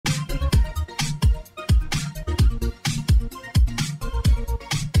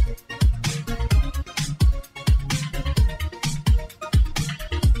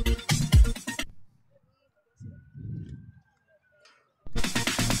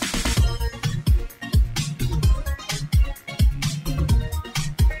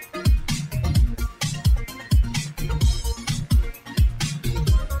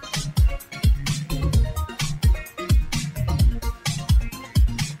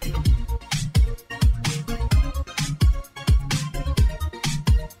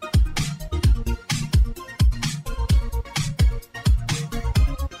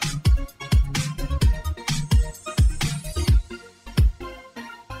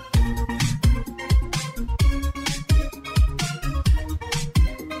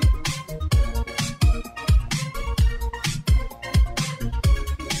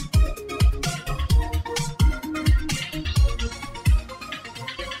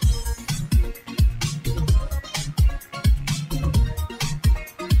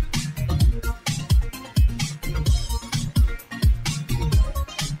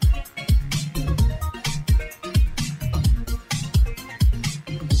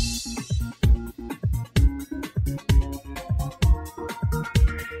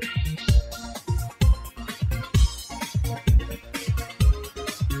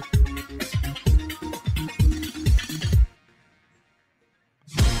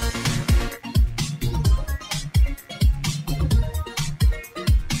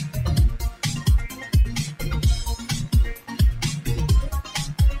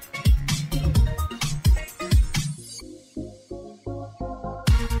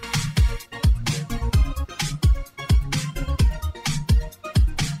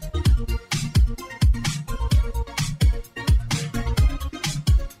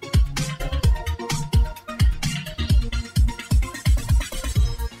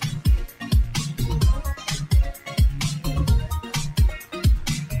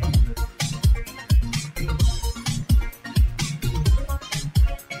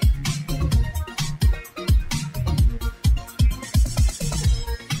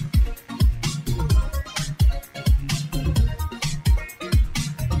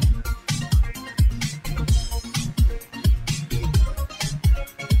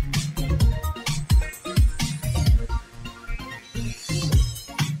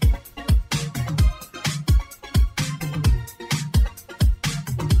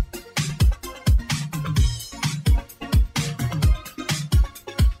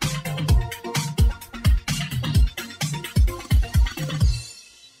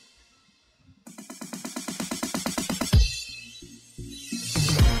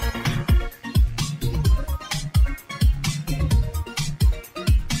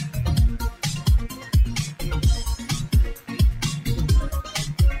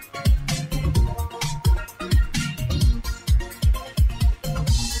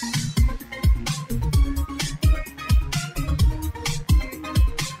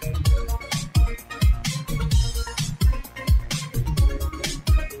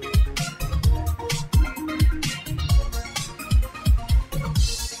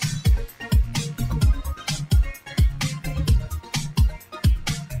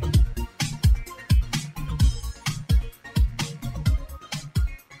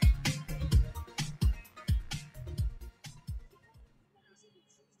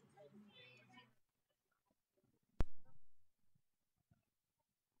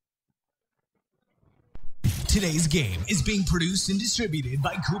Today's game is being produced and distributed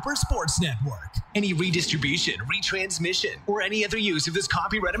by Cooper Sports Network. Any redistribution, retransmission, or any other use of this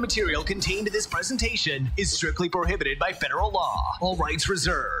copyrighted material contained in this presentation is strictly prohibited by federal law. All rights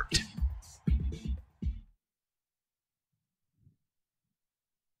reserved.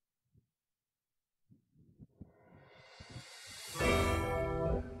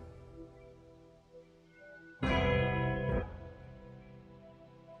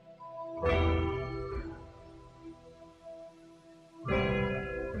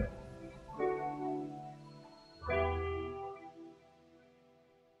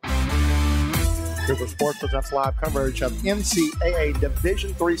 Cooper Sports presents live coverage of NCAA Division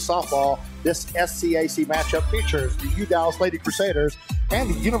III softball. This SCAC matchup features the UDallas Lady Crusaders and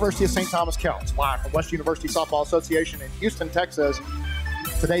the University of St. Thomas Celts. Live from West University Softball Association in Houston, Texas.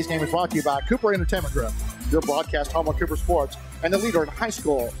 Today's game is brought to you by Cooper Entertainment Group, your broadcast home on Cooper Sports, and the leader in high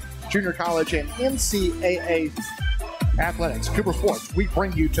school, junior college, and NCAA athletics. Cooper Sports, we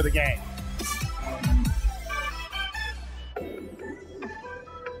bring you to the game.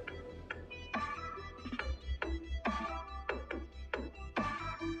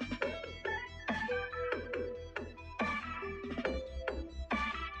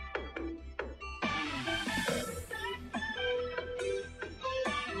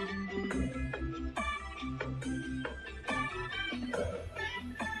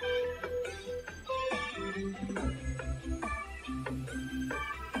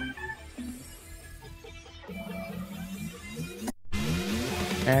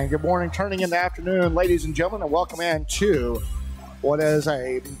 And good morning, turning into afternoon, ladies and gentlemen, and welcome in to what is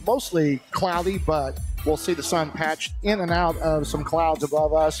a mostly cloudy, but we'll see the sun patched in and out of some clouds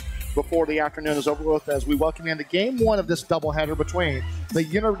above us before the afternoon is over with, as we welcome into game one of this doubleheader between the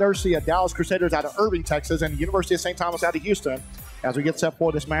University of Dallas Crusaders out of Irving, Texas, and the University of St. Thomas out of Houston. As we get set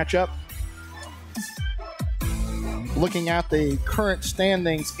for this matchup, looking at the current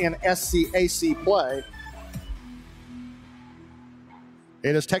standings in SCAC play,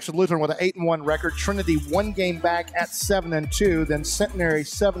 it is Texas Lutheran with an 8-1 record, Trinity 1 game back at 7-2, then Centenary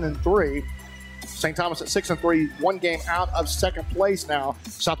 7-3, St. Thomas at 6-3, 1 game out of second place now,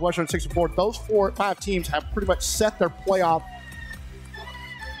 Southwestern 6-4. Those 5 teams have pretty much set their playoff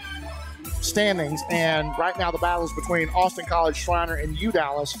standings, and right now the battle is between Austin College Shriner and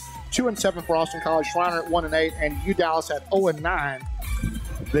UDallas. 2-7 for Austin College Shriner at 1-8, and UDallas at 0-9.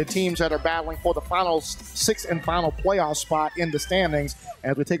 The teams that are battling for the final 6th and final playoff spot in the standings.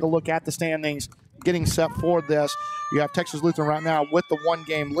 As we take a look at the standings, getting set for this, you have Texas Lutheran right now with the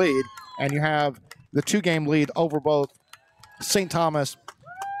 1-game lead, and you have the 2-game lead over both St. Thomas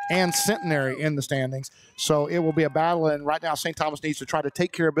and Centenary in the standings. So it will be a battle, and right now St. Thomas needs to try to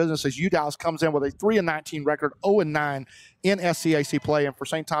take care of business as UDallas comes in with a 3-19 record, 0-9 in SCAC play. And for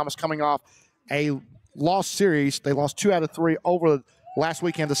St. Thomas, coming off a lost series, they lost 2 out of 3 over last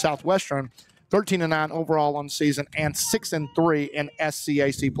weekend to Southwestern, 13-9 overall on the season, and 6-3 in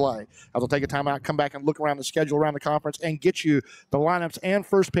SCAC play. I will take a timeout, come back and look around the schedule around the conference, and get you the lineups and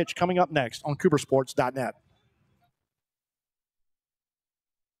first pitch coming up next on CooperSports.net.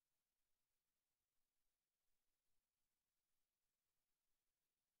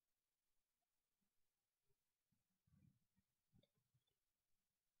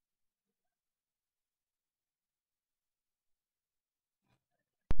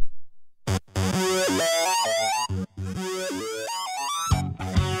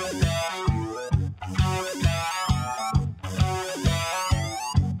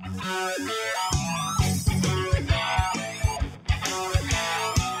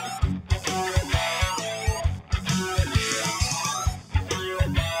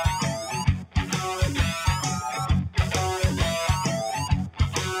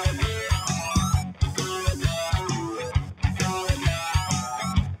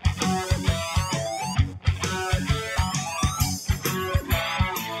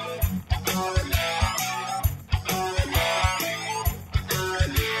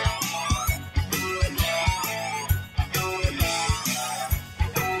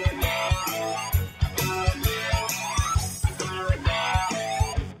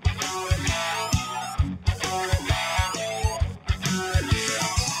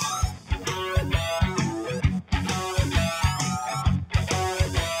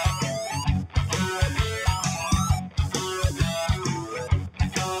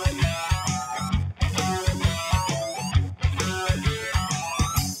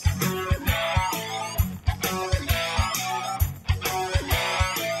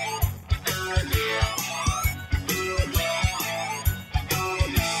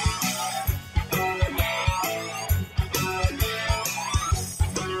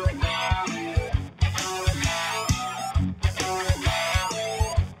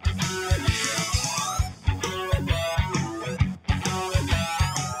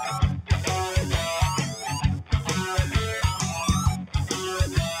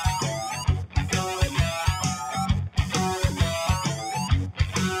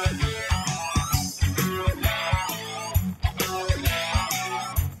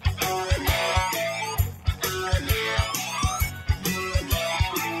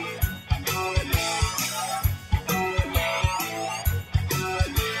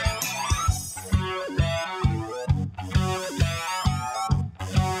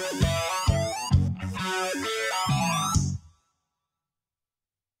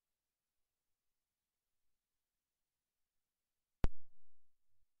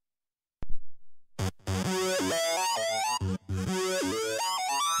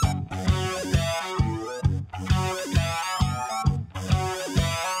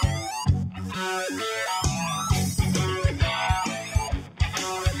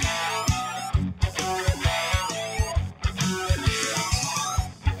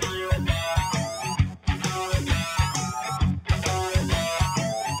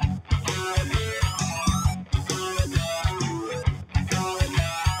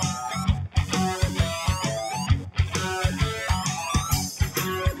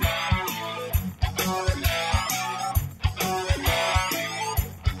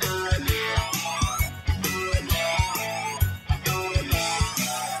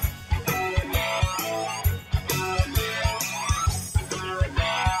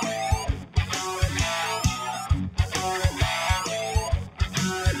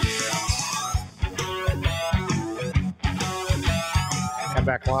 And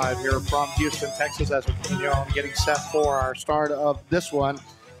back live here from Houston, Texas, as we continue on getting set for our start of this one.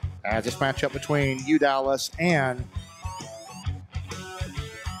 As this matchup between UDallas and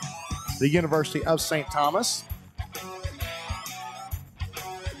the University of St. Thomas.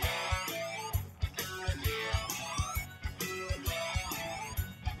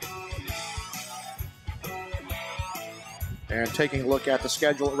 And taking a look at the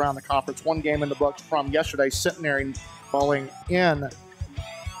schedule around the conference, one game in the books from yesterday, Centenary falling in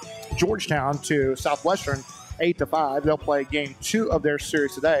Georgetown to Southwestern 8-5. They'll play game 2 of their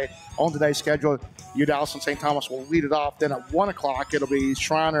series today. On today's schedule, UDallas and St. Thomas will lead it off. Then at 1 o'clock, it'll be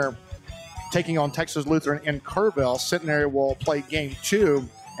Schreiner taking on Texas Lutheran in Kerrville. Centenary will play game 2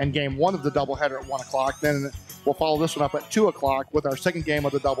 and game 1 of the doubleheader at 1 o'clock. Then we'll follow this one up at 2 o'clock with our second game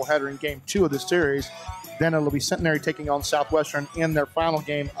of the doubleheader in game 2 of the series. Then it'll be Centenary taking on Southwestern in their final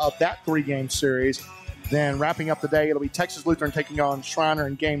game of that 3-game series. Then wrapping up the day, it'll be Texas Lutheran taking on Schreiner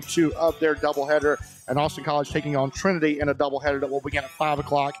in game 2 of their doubleheader, and Austin College taking on Trinity in a doubleheader that will begin at 5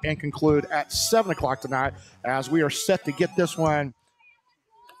 o'clock and conclude at 7 o'clock tonight, as we are set to get this one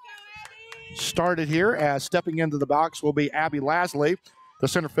started here. As stepping into the box will be Abby Lasley. The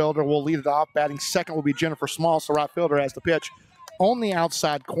center fielder will lead it off. Batting second will be Jennifer Smalls. The right fielder has the pitch on the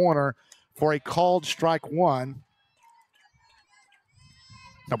outside corner for a called strike one.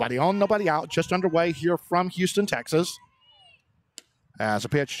 Nobody on, nobody out. Just underway here from Houston, Texas. As a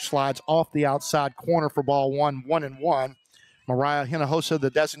pitch slides off the outside corner for ball 1, 1-1. Mariah Hinojosa, the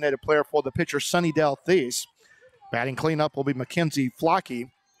designated player for the pitcher, Sunnydale Thies. Batting cleanup will be Mackenzie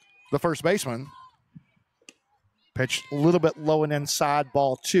Flocky, the first baseman. Pitch a little bit low and inside,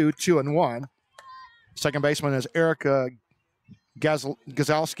 ball 2, 2-1. Second baseman is Erica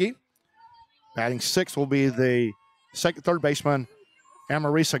Gazalski. Batting sixth will be the third baseman,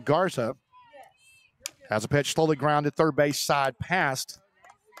 Amarisa Garza. Has a pitch slowly grounded, third base side past.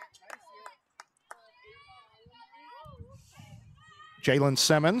 Jalen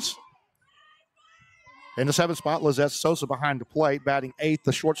Simmons. In the seventh spot, Lizette Sosa behind the plate. Batting eighth,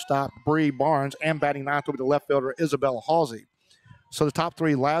 the shortstop, Bree Barnes. And batting ninth will be the left fielder, Isabella Halsey. So the top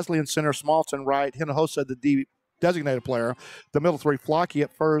three, Lasley in center, Smalton right, Hinojosa, the designated player. The middle three, Flocky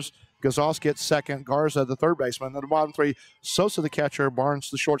at first, Gazalski at second, Garza the third baseman. And the bottom three, Sosa the catcher,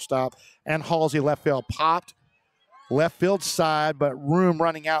 Barnes the shortstop, and Halsey left field. Popped left field side, but room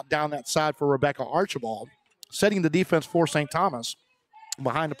running out down that side for Rebecca Archibald. Setting the defense for St. Thomas.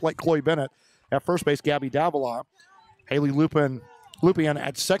 Behind the plate, Chloe Bennett. At first base, Gabby Davila. Haley Lupian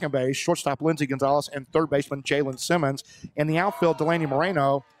at second base, shortstop Lindsey Gonzalez, and third baseman Jalen Simmons. In the outfield, Delaney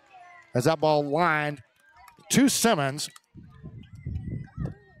Moreno, as that ball lined to Simmons.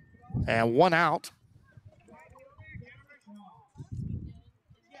 And one out.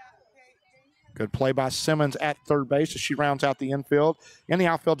 Good play by Simmons at third base as she rounds out the infield. In the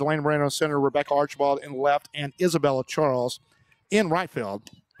outfield, Delaney Moreno center, Rebecca Archibald in left, and Isabella Charles in right field.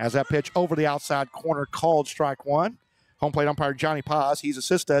 As that pitch over the outside corner called strike one. Home plate umpire Johnny Paz. He's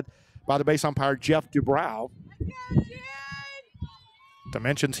assisted by the base umpire Jeff Dubrow.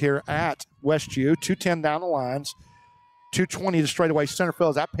 Dimensions here at Westview. 210 down the lines. 220 to straightaway center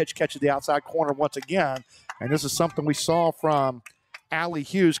field as that pitch catches the outside corner once again. And this is something we saw from Allie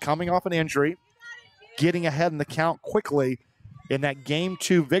Hughes coming off an injury, getting ahead in the count quickly in that Game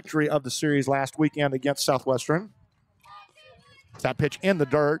 2 victory of the series last weekend against Southwestern. That pitch in the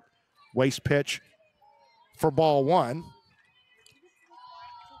dirt, waste pitch for ball one.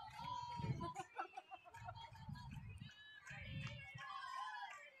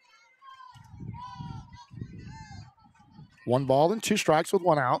 One ball and two strikes with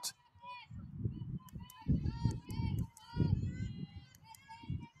one out.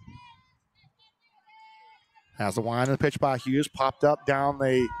 As the wind and the pitch by Hughes popped up down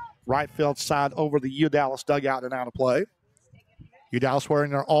the right field side over the UDallas dugout and out of play. UDallas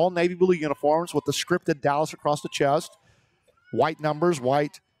wearing their all navy blue uniforms with the scripted Dallas across the chest. White numbers,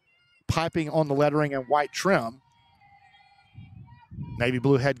 white piping on the lettering, and white trim. Navy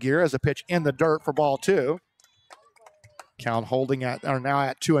blue headgear as a pitch in the dirt for ball two. Count holding at, or now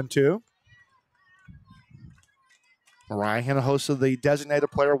at 2-2. Mariah Hinojosa, the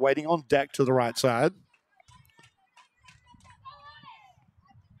designated player, waiting on deck to the right side.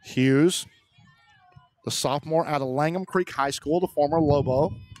 Hughes, the sophomore out of Langham Creek High School, the former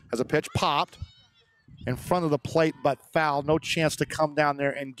Lobo, has a pitch popped in front of the plate but fouled. No chance to come down there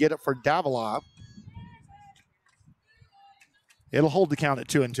and get it for Davila. It'll hold the count at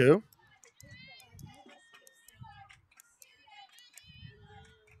 2-2.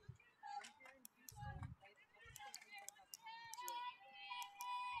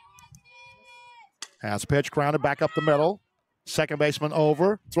 As pitch grounded back up the middle. Second baseman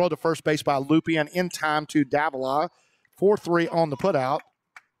over. Throw to first base by Lupien in time to Davila. 4-3 on the putout.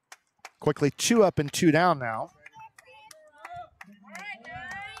 Quickly 2 up and 2 down now.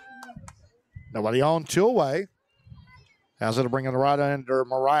 Nobody on, 2 away. As it'll bring in the right under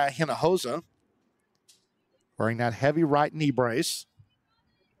Mariah Hinojosa. Wearing that heavy right knee brace.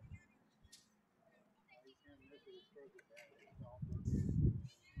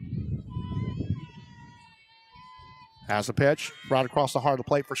 Has the pitch right across the heart of the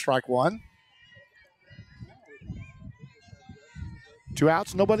plate for strike 1. 2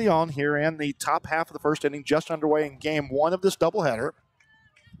 outs, nobody on here in the top half of the first inning, just underway in game 1 of this doubleheader.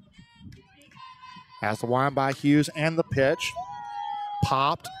 Has the wind by Hughes and the pitch.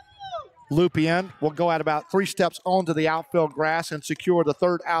 Popped. Lupien will go at about 3 steps onto the outfield grass and secure the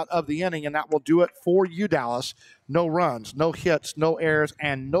 3rd out of the inning, and that will do it for you, Dallas. No runs, no hits, no errors,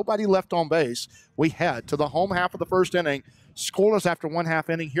 and nobody left on base. We head to the home half of the first inning. Scoreless after 1 half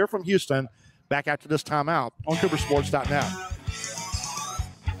inning. Here from Houston. Back after this timeout on CooperSports.net.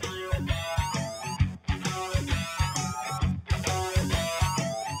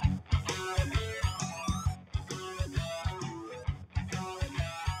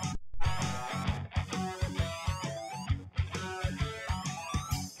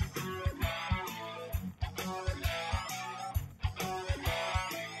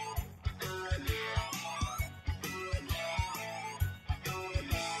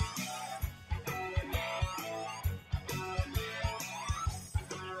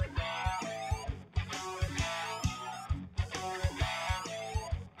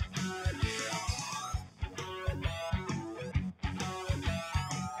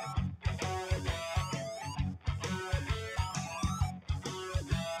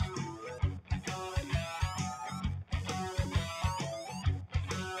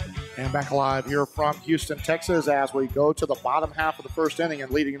 And back alive here from Houston, Texas, as we go to the bottom half of the first inning,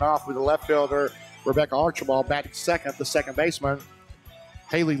 and leading it off with the left fielder, Rebecca Archibald, batting second, the second baseman,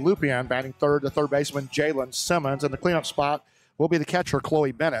 Haley Lupien, batting third, the third baseman, Jalen Simmons, and the cleanup spot will be the catcher,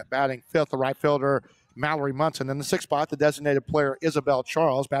 Chloe Bennett, batting fifth, the right fielder, Mallory Munson. In the sixth spot, the designated player, Isabel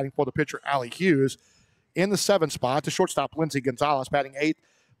Charles, batting for the pitcher, Allie Hughes. In the seventh spot, the shortstop, Lindsey Gonzalez, batting eighth,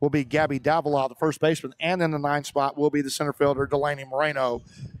 will be Gabby Davila, the first baseman, and in the ninth spot will be the center fielder, Delaney Moreno,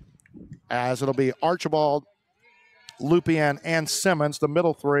 as it'll be Archibald, Lupien, and Simmons. The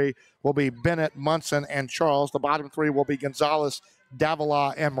middle three will be Bennett, Munson, and Charles. The bottom three will be Gonzalez,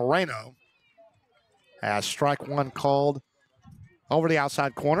 Davila, and Moreno. As strike one called over the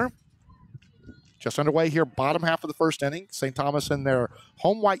outside corner. Just underway here, bottom half of the first inning. St. Thomas in their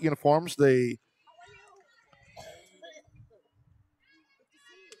home white uniforms. The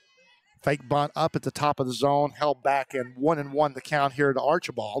fake bunt up at the top of the zone, held back, and 1-1 the count here to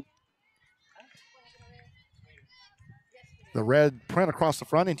Archibald. The red print across the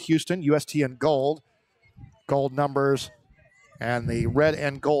front in Houston, UST in gold. Gold numbers and the red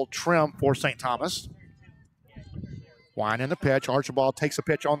and gold trim for St. Thomas. Wine in the pitch. Archibald takes a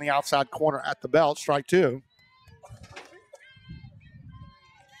pitch on the outside corner at the belt. Strike two.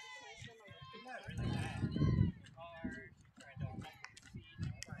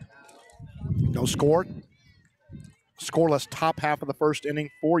 No score. Scoreless top half of the first inning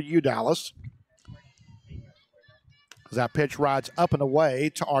for you, Dallas. As that pitch rides up and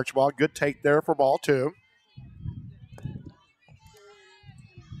away to Archibald. Good take there for ball two.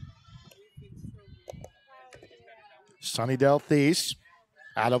 Sunnydale Thies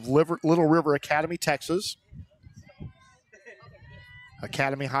out of Little River Academy, Texas.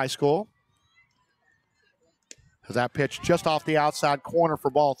 Academy High School. As that pitch just off the outside corner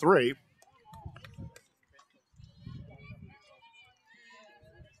for ball three.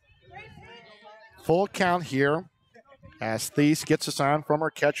 Full count here as Thies gets a sign from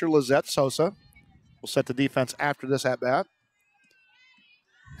her catcher, Lizette Sosa. We'll set the defense after this at bat.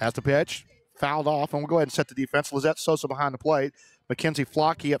 Has the pitch. Fouled off, and we'll go ahead and set the defense. Lizette Sosa behind the plate. Mackenzie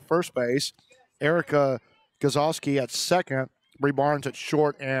Flockey at first base. Erica Gazowski at second. Bree Barnes at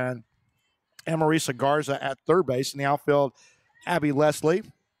short, and Amarisa Garza at third base. In the outfield, Abby Leslie.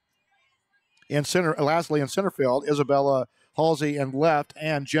 Lastly in center field, Isabella Halsey in left,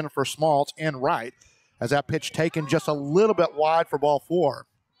 and Jennifer Smaltz in right. As that pitch taken just a little bit wide for ball four.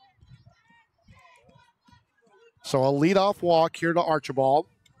 So a leadoff walk here to Archibald.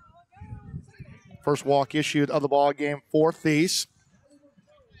 First walk issued of the ball game for Thies.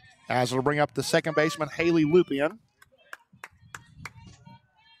 As it'll bring up the second baseman, Haley Lupien.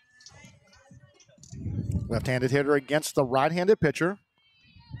 Left-handed hitter against the right-handed pitcher.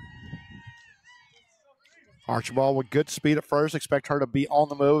 Archibald with good speed at first. Expect her to be on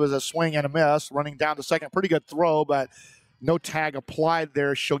the move as a swing and a miss. Running down to second. Pretty good throw, but No tag applied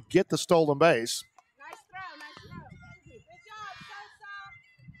there. She'll get the stolen base. Nice throw. Good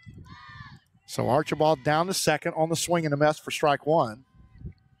job, So Archibald down to second on the swing and a miss for strike one.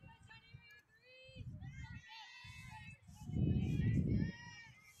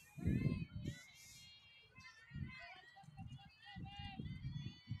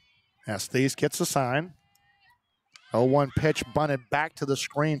 Estes gets the sign. 0-1 pitch bunted back to the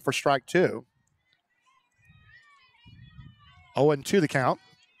screen for strike two. 0-2 the count.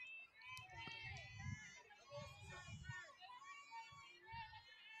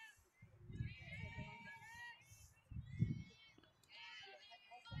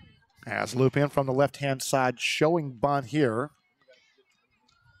 As loop in from the left-hand side, showing bunt here.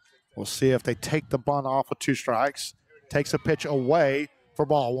 We'll see if they take the bunt off with 2 strikes. Takes a pitch away for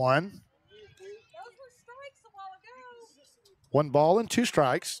ball one. Those were strikes a while ago. 1 ball and 2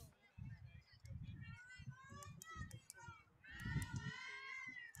 strikes.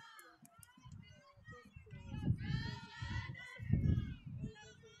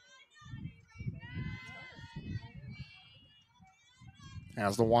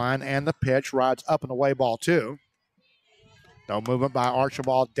 As the wind and the pitch rides up and away, ball 2. No movement by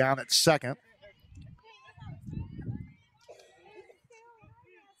Archibald down at second.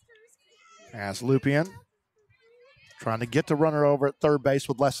 As Lupien trying to get the runner over at third base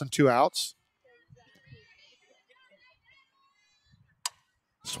with less than 2 outs.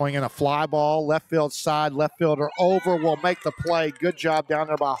 Swinging a fly ball, left field side, left fielder over, will make the play. Good job down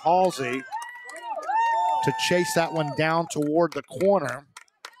there by Halsey to chase that one down toward the corner.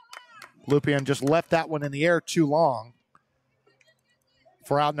 Lupien just left that one in the air too long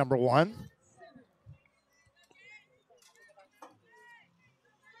for out number 1.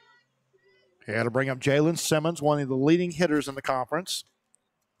 He had to bring up Jalen Simmons, one of the leading hitters in the conference.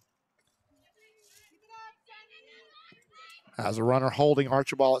 As a runner holding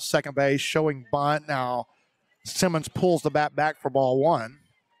Archibald at second base, showing bunt. Now Simmons pulls the bat back for ball 1.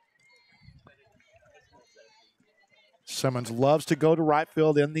 Simmons loves to go to right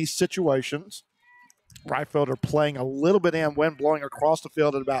field in these situations. Right fielder playing a little bit in, wind blowing across the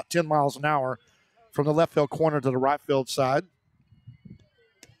field at about 10 miles an hour from the left field corner to the right field side.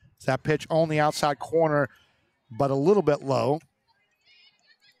 That pitch on the outside corner, but a little bit low.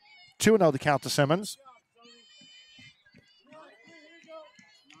 2-0 the count to Simmons.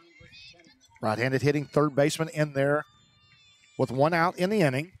 Right-handed hitting third baseman in there with 1 out in the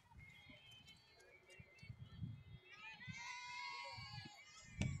inning.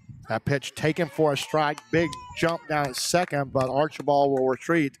 That pitch taken for a strike. Big jump down at second, but Archibald will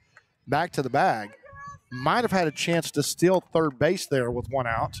retreat back to the bag. Might have had a chance to steal third base there with 1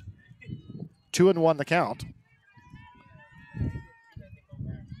 out. 2-1 the count.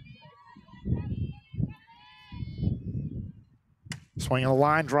 Swinging a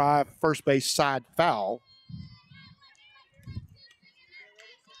line drive, first base side foul.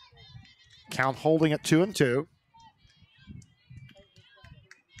 Count holding at 2-2.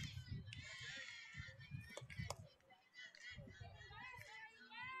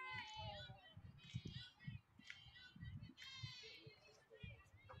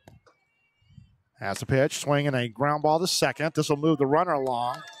 As the pitch, swinging a ground ball to second. This will move the runner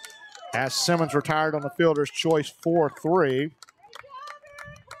along as Simmons retired on the fielder's choice 4-3.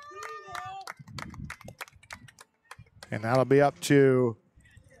 And that'll be up to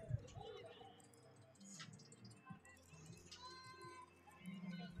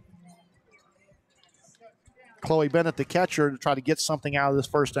Chloe Bennett, the catcher, to try to get something out of this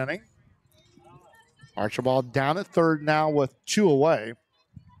first inning. Archibald down at third now with 2 away.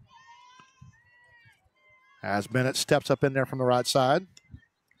 As Bennett steps up in there from the right side.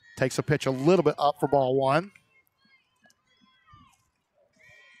 Takes a pitch a little bit up for ball 1.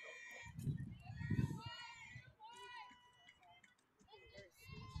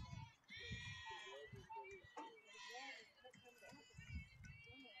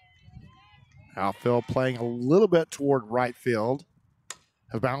 Outfield playing a little bit toward right field.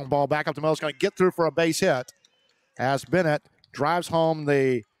 A bound ball back up the middle. It's going to get through for a base hit. As Bennett drives home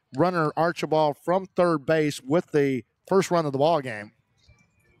the runner Archibald from third base with the first run of the ball game.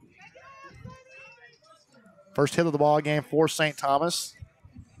 First hit of the ball game for St. Thomas.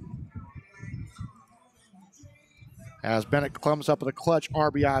 As Bennett comes up with a clutch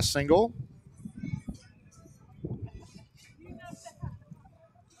RBI single.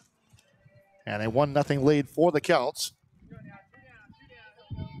 And a 1-0 lead for the Celts.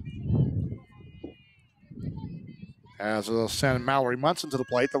 As we'll send Mallory Munson to the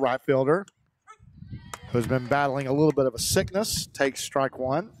plate, the right fielder, who's been battling a little bit of a sickness, takes strike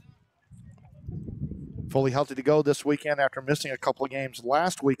 1. fully healthy to go this weekend after missing a couple of games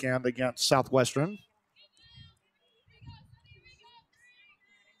last weekend against Southwestern.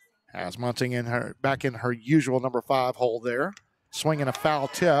 As Munting back in her usual number 5 hole there. Swinging a foul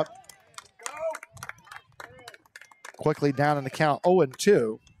tip. Quickly down in the count,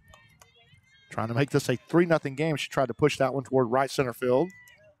 0-2. Trying to make this a 3-0 game. She tried to push that one toward right center field.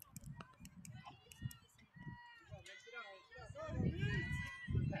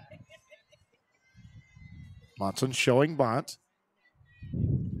 Munson showing bunt.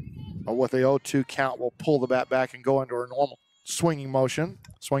 But with the 0-2 count, will pull the bat back and go into her normal swinging motion.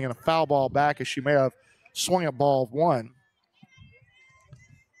 Swinging a foul ball back as she may have swung a ball of 1.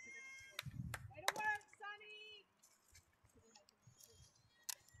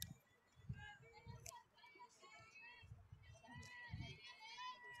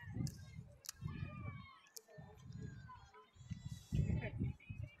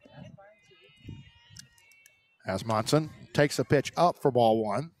 As Monson takes the pitch up for ball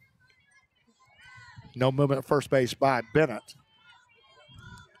 1. No movement at first base by Bennett.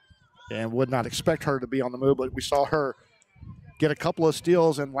 And would not expect her to be on the move, but we saw her get a couple of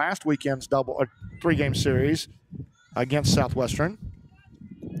steals in last weekend's 3-game series against Southwestern.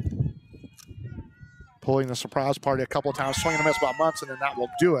 Pulling the surprise party a couple of times, swinging a miss by Munson, and that will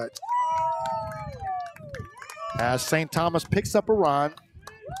do it. As St. Thomas picks up a run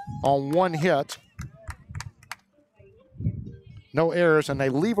on 1 hit. No errors, and they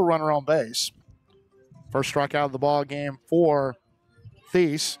leave a runner on base. First strikeout of the ball game for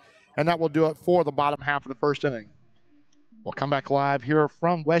Thies, and that will do it for the bottom half of the first inning. We'll come back live here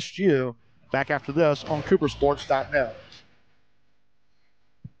from West U, back after this on CooperSports.net.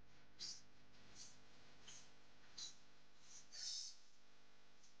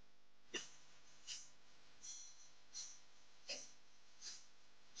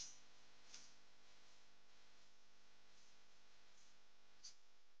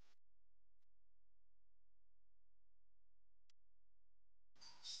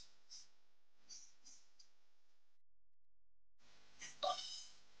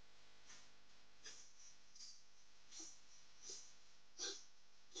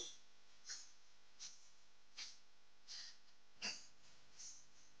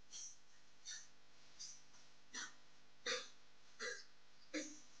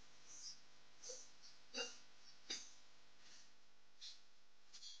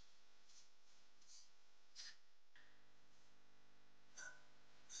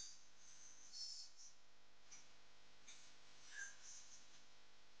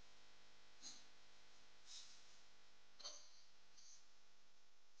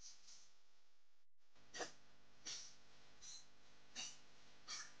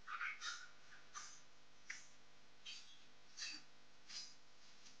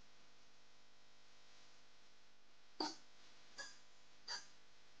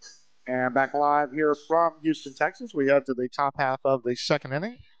 And back live here from Houston, Texas. We head to the top half of the second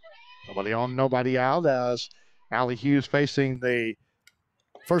inning. Nobody on, nobody out as Allie Hughes facing the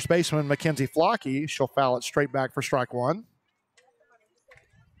first baseman, Mackenzie Flocky. She'll foul it straight back for strike 1.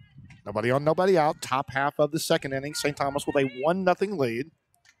 Nobody on, nobody out. Top half of the second inning. St. Thomas with a 1-0 lead.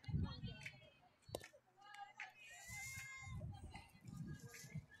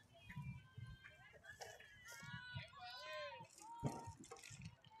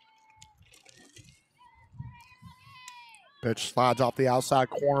 Pitch slides off the outside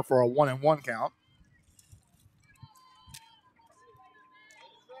corner for a 1-1 count.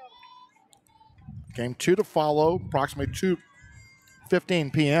 Game 2 to follow, approximately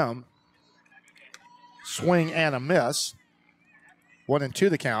 2:15 p.m. Swing and a miss.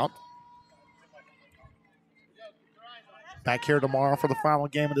 1-2 the count. Back here tomorrow for the final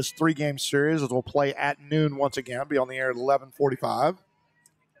game of this 3-game series. It will play at noon once again, be on the air at 11:45.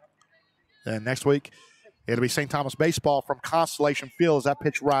 Then next week, it'll be St. Thomas baseball from Constellation Field as that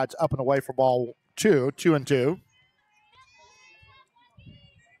pitch rides up and away for ball 2, 2-2.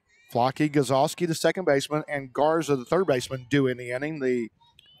 Flocky, Gazowski, the second baseman, and Garza, the third baseman, due in the inning. The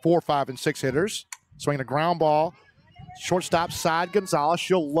 4, 5, and 6 hitters. Swinging a ground ball. Shortstop side, Gonzalez.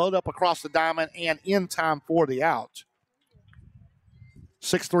 She'll load up across the diamond and in time for the out.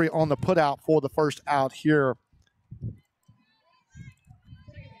 6-3 on the putout for the first out here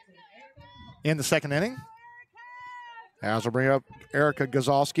in the second inning. As we'll bring up Erica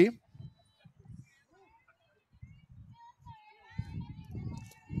Gazowski.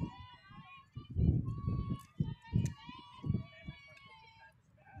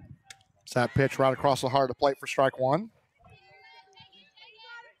 It's that pitch right across the heart of the plate for strike 1.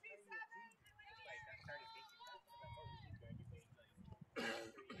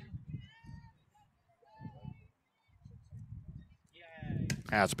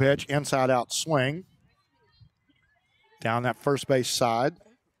 Has a pitch, inside out swing. Down that first base side.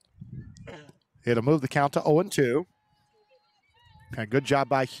 It'll move the count to 0-2. A good job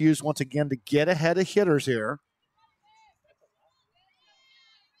by Hughes once again to get ahead of hitters here.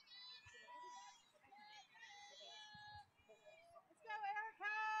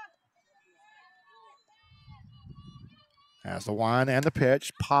 As the wind and the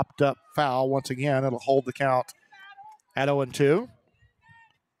pitch popped up foul once again, it'll hold the count at 0-2.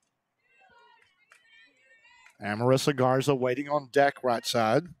 And Marissa Garza waiting on deck right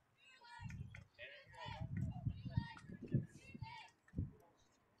side.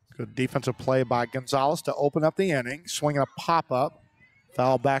 Good defensive play by Gonzalez to open up the inning. Swinging a pop-up.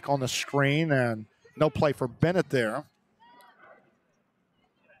 Foul back on the screen and no play for Bennett there.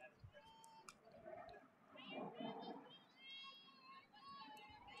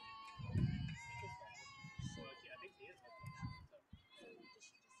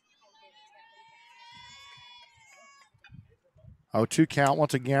 Oh, 2 count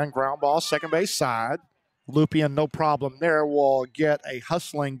once again. Ground ball, second base side. Lupien, no problem there. Will get a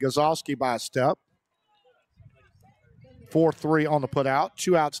hustling Gazowski by a step. 4-3 on the put out.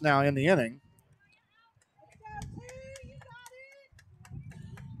 2 outs now in the inning.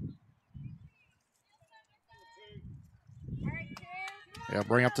 They'll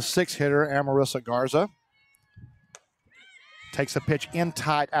bring up the 6 hitter, Amarissa Garza. Takes a pitch in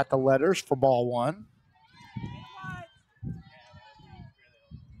tight at the letters for ball 1.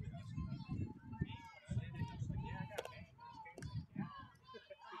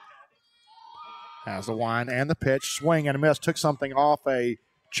 Has the wind and the pitch. Swing and a miss. Took something off a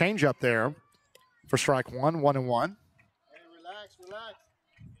changeup there for strike 1, 1-1. Hey, relax, relax.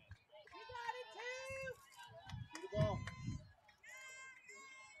 The ball.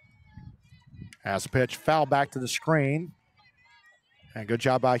 Has the pitch. Foul back to the screen. And good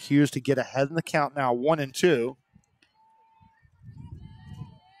job by Hughes to get ahead in the count now, 1-2.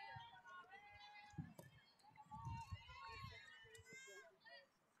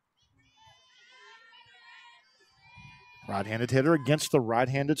 Right-handed hitter against the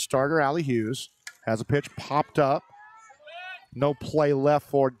right-handed starter, Allie Hughes. Has a pitch popped up. No play left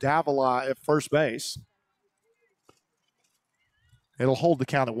for Davila at first base. It'll hold the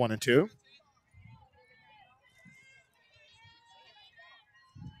count at 1-2.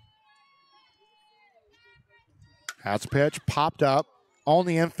 Has a pitch popped up on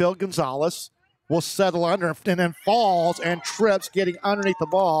the infield. Gonzalez will settle under and then falls and trips, getting underneath the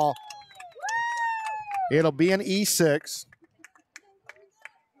ball. It'll be an E6.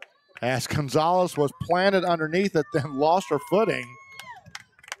 As Gonzalez was planted underneath it, then lost her footing.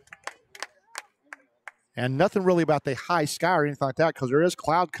 And nothing really about the high sky or anything like that because there is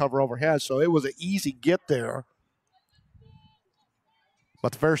cloud cover overhead, so it was an easy get there.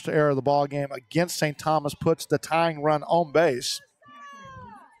 But the first error of the ball game against St. Thomas puts the tying run on base.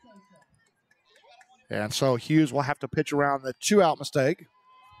 And so Hughes will have to pitch around the 2-out mistake.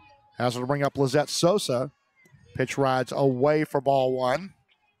 As it'll bring up Lizette Sosa. Pitch rides away for ball 1.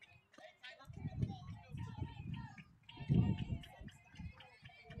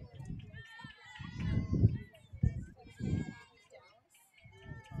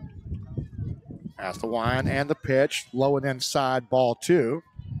 As the wind and the pitch, low and inside, ball 2.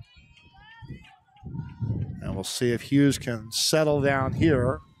 And we'll see if Hughes can settle down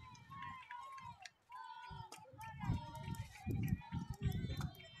here.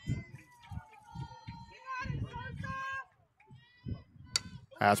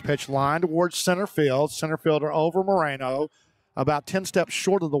 As pitch line towards center field. Center fielder over Moreno. About 10 steps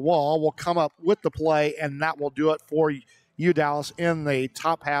short of the wall. Will come up with the play, and that will do it for U Dallas in the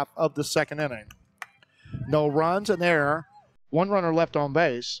top half of the second inning. No runs in there. 1 runner left on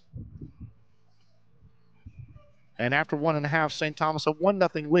base. And after 1.5, St. Thomas a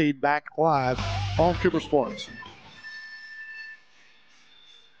 1-0 lead back live on Cooper Sports.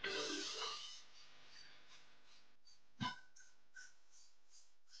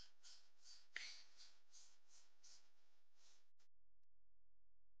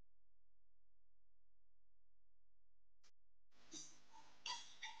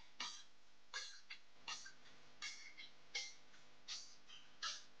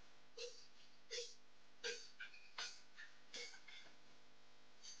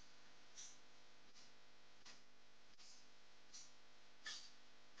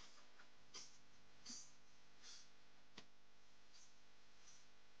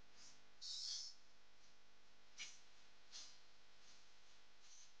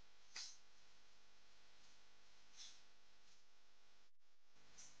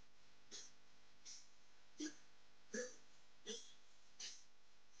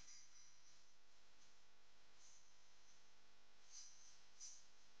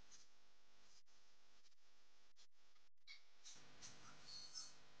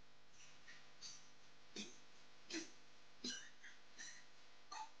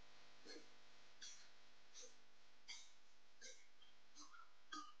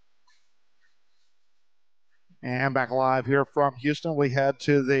 And back live here from Houston, we head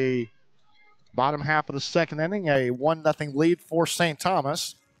to the bottom half of the second inning, a 1-0 lead for St.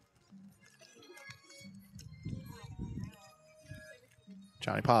 Thomas.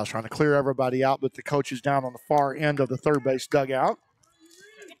 Johnny Paz trying to clear everybody out, but the coach is down on the far end of the third base dugout.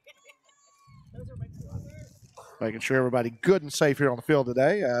 Making sure everybody good and safe here on the field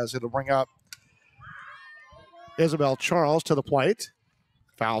today, as it'll bring up Isabel Charles to the plate.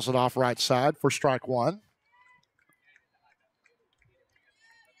 Fouls it off right side for strike one.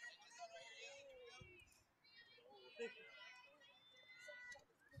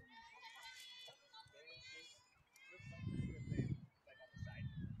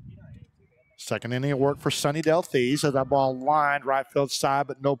 Second inning of work for Sunnydale Thieves as that ball lined right field side,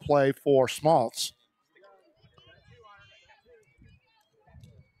 but no play for Smaltz.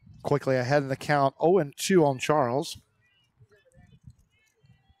 Quickly ahead in the count, 0-2 on Charles.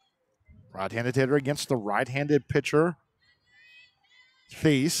 Right-handed hitter against the right-handed pitcher,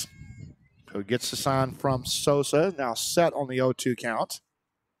 Thies, who gets the sign from Sosa, now set on the 0-2 count.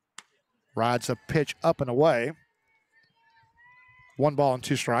 Rides a pitch up and away. 1 ball and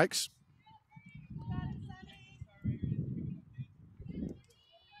 2 strikes.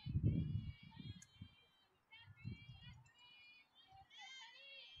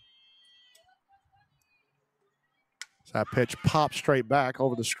 So that pitch pops straight back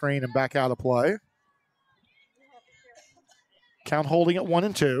over the screen and back out of play. Count holding at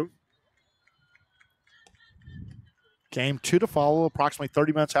 1-2. Game 2 to follow, approximately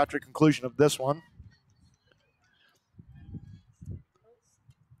 30 minutes after conclusion of this one.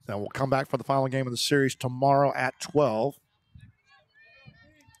 Then we'll come back for the final game of the series tomorrow at 12.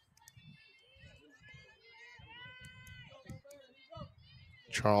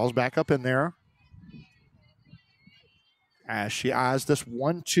 Charles back up in there. As she eyes this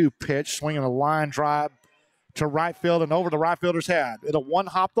 1-2 pitch, swinging a line drive to right field and over the right fielder's head. It'll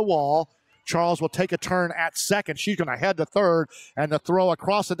one-hop the wall. Charles will take a turn at second. She's going to head to third, and the throw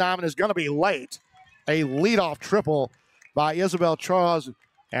across the diamond is going to be late. A leadoff triple by Isabel Charles,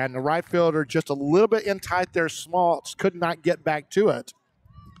 and the right fielder just a little bit in tight there. Smaltz could not get back to it.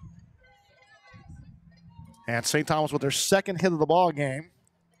 And St. Thomas with their second hit of the ball game.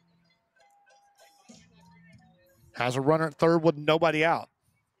 Has a runner at third with nobody out.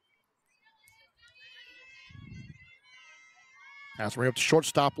 As we up to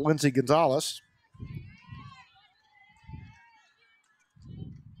shortstop, Lindsey Gonzalez.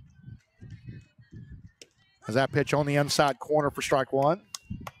 As that pitch on the inside corner for strike one.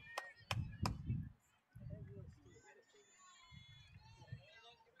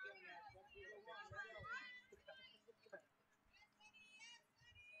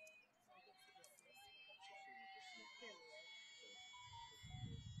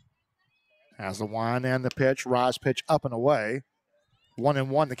 As the wind and the pitch, rise pitch up and away.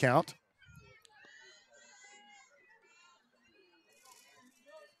 1-1 the count.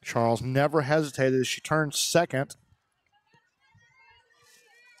 Charles never hesitated as she turned second.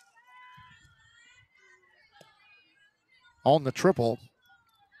 On the triple.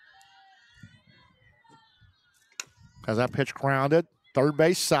 As that pitch grounded. Third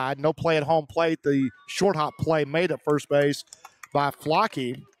base side, no play at home plate. The short hop play made at first base by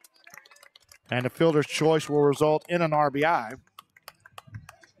Flocky. And the fielder's choice will result in an RBI.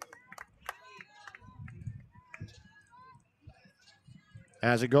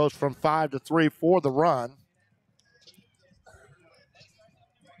 As it goes from 5-3 for the run.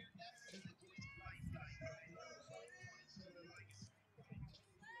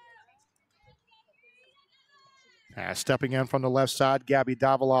 Stepping in from the left side, Gabby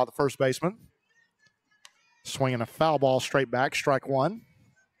Davila, the first baseman. Swinging a foul ball straight back, strike one.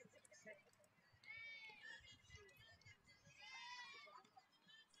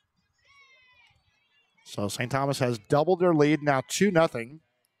 So St. Thomas has doubled their lead, now 2-0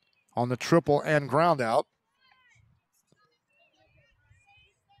 on the triple and ground out.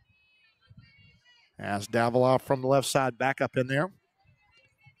 As Davila from the left side back up in there.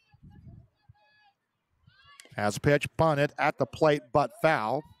 As a pitch bunted at the plate, but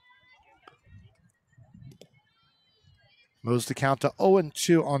foul. Moves the count to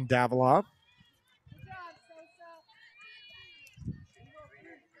 0-2 on Davila.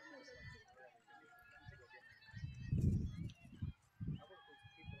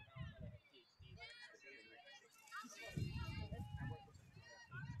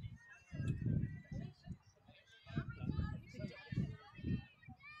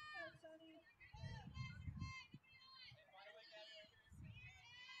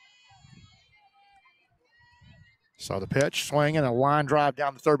 So the pitch, swinging, a line drive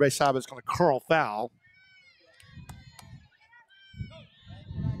down the third base side, but it's going to curl foul.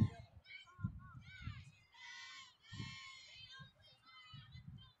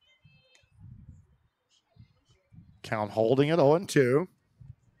 Count holding it 0-2.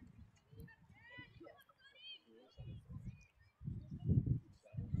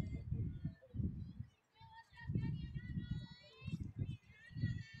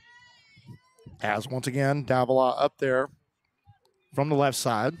 As once again, Davila up there from the left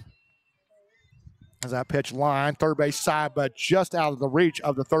side. As that pitch line, third base side, but just out of the reach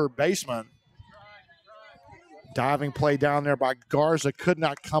of the third baseman. Diving play down there by Garza, could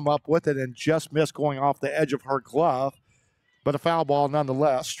not come up with it and just missed going off the edge of her glove. But a foul ball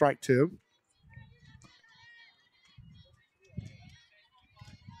nonetheless, strike two.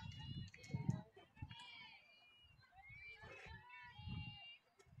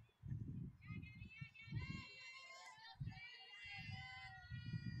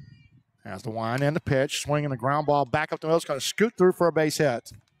 As the wind and the pitch, swinging the ground ball back up the middle. It's going to scoot through for a base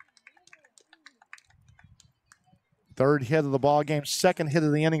hit. Third hit of the ball game, second hit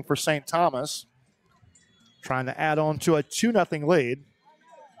of the inning for St. Thomas. Trying to add on to a 2-0 lead.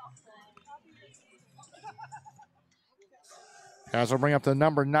 As I bring up the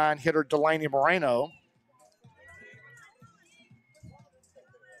number 9 hitter, Delaney Moreno.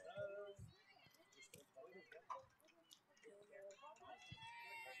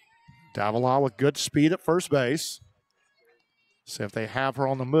 Davila with good speed at first base. See if they have her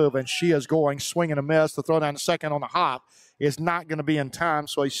on the move, and she is going, swing and a miss. The throw down to second on the hop is not going to be in time,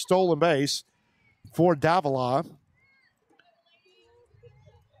 so a stolen base for Davila.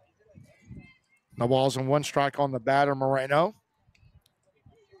 No balls and one strike on the batter, Moreno.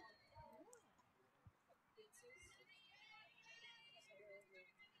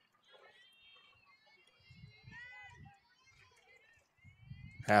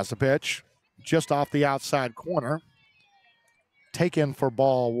 Has the pitch just off the outside corner. Taken for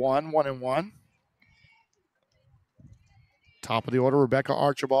ball one, 1-1. Top of the order, Rebecca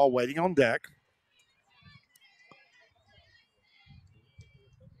Archibald waiting on deck.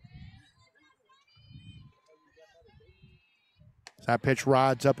 That pitch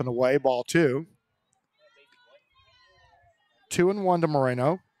rides up and away, ball two. 2-1 to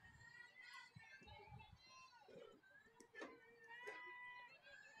Moreno.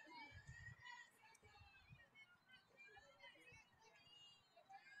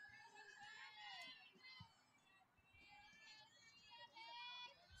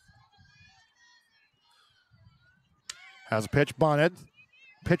 Has a pitch bunted.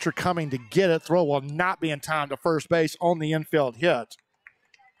 Pitcher coming to get it. Throw will not be in time to first base on the infield hit.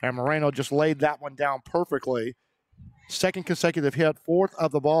 And Moreno just laid that one down perfectly. Second consecutive hit, fourth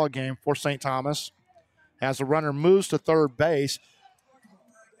of the ball game for St. Thomas. As the runner moves to third base.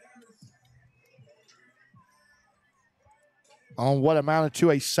 On what amounted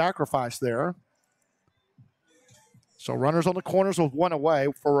to a sacrifice there. So runners on the corners with one away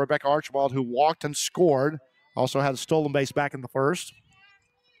for Rebecca Archibald, who walked and scored. Also had a stolen base back in the first.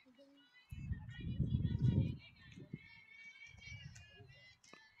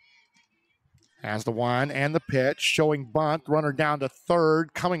 As the wind and the pitch, showing bunt, runner down to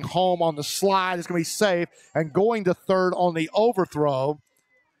third, coming home on the slide is going to be safe, and going to third on the overthrow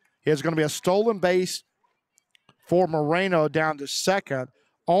is going to be a stolen base for Moreno down to second.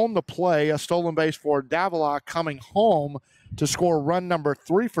 On the play, a stolen base for Davila coming home to score run number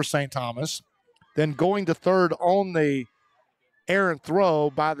 3 for St. Thomas. Then going to third on the errant throw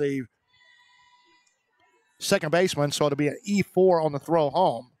by the second baseman, so it'll be an E4 on the throw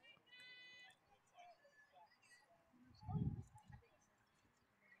home.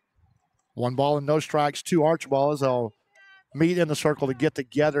 One ball and no strikes to Archibald as they'll meet in the circle to get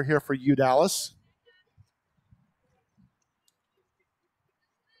together here for U Dallas.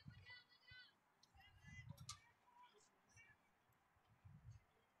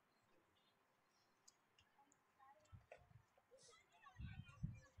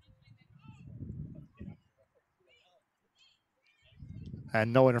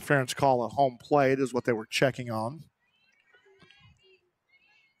 And no interference call at home plate is what they were checking on.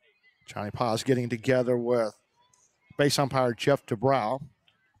 Johnny Paz getting together with base umpire Jeff DeBrow.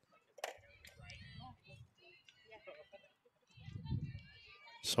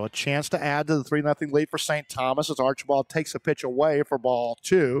 So a chance to add to the 3-0 lead for St. Thomas as Archibald takes a pitch away for ball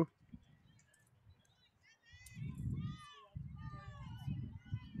two.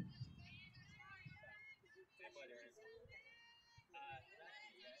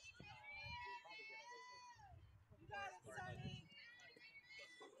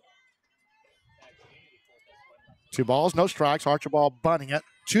 Two balls, no strikes. Archibald bunting it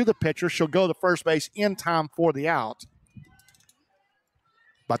to the pitcher. She'll go to first base in time for the out.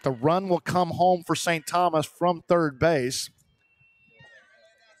 But the run will come home for St. Thomas from third base.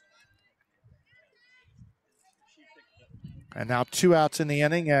 And now 2 outs in the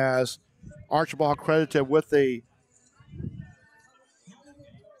inning as Archibald credited with the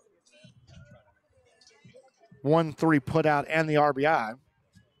 1-3 put out and the RBI.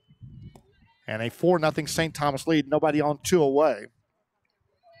 And a 4-0 St. Thomas lead. Nobody on, 2 away.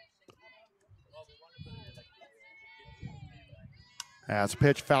 As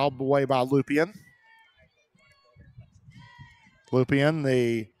pitch fouled away by Lupien. Lupien,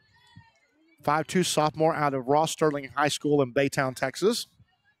 the 5'2" sophomore out of Ross Sterling High School in Baytown, Texas.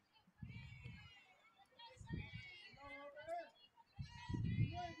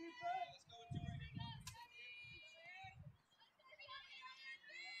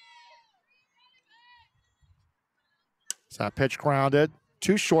 So that pitch grounded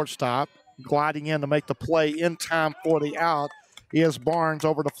to shortstop. Gliding in to make the play in time for the out is Barnes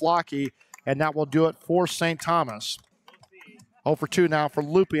over to Flocky, and that will do it for St. Thomas. 0 for 2 now for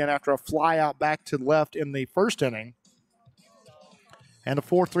Lupien after a fly out back to left in the first inning. And a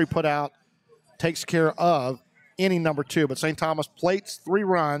 4-3 put out takes care of inning number 2. But St. Thomas plates 3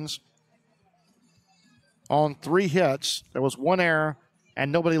 runs on 3 hits. There was 1 error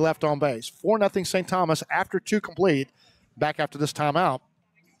and nobody left on base. 4-0 St. Thomas after 2 complete. Back after this timeout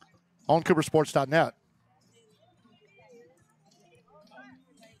on CooperSports.net.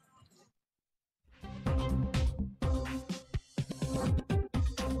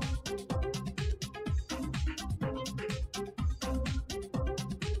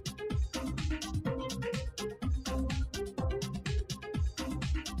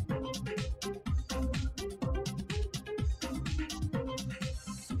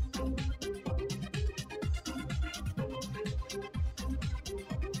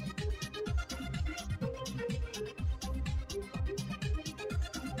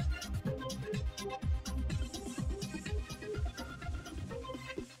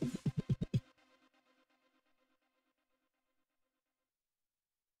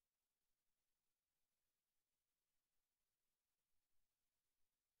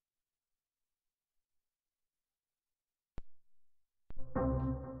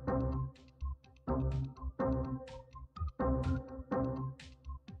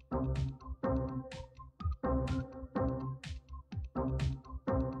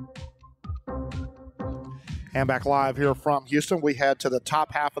 And back live here from Houston. We head to the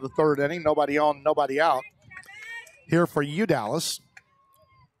top half of the 3rd inning. Nobody on, nobody out. Here for you, Dallas.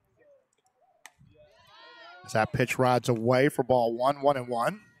 As that pitch rides away for ball 1,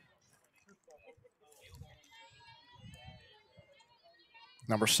 1-1.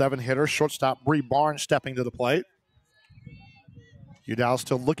 Number 7 hitter, shortstop Bree Barnes stepping to the plate. Udall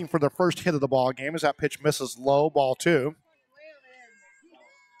still looking for their first hit of the ball game as that pitch misses low, ball 2.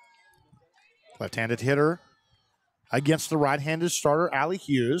 Left-handed hitter against the right-handed starter, Allie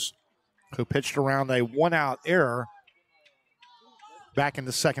Hughes, who pitched around a 1-out error back in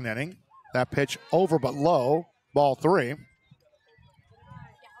the 2nd inning. That pitch over but low, ball 3.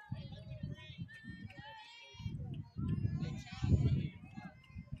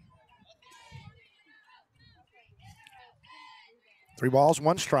 Three balls,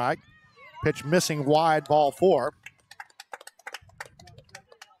 1 strike. Pitch missing wide, ball 4.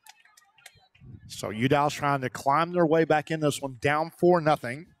 So Udall's trying to climb their way back in this one, down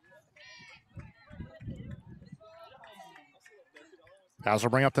 4-0. Dallas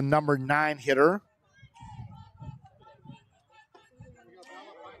will bring up the number 9 hitter.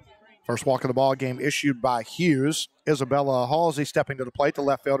 First walk of the ball game issued by Hughes. Isabella Halsey stepping to the plate. The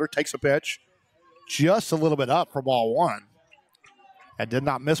left fielder takes a pitch just a little bit up for ball 1. And did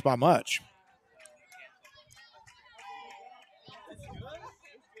not miss by much.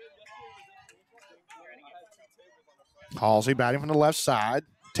 Halsey batting from the left side.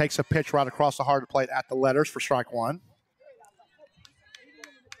 Takes a pitch right across the hard plate at the letters for strike 1.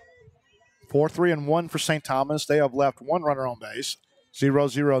 4-3-1 for St. Thomas. They have left 1 runner on base.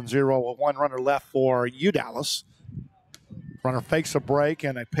 0-0-0 with 1 runner left for Dallas. Runner fakes a break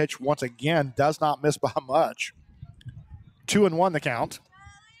and a pitch once again does not miss by much. 2-1 the count.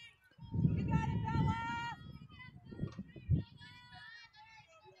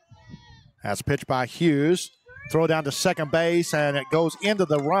 That's pitched by Hughes. Throw down to second base, and it goes into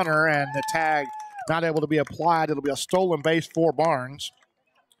the runner, and the tag not able to be applied. It'll be a stolen base for Barnes.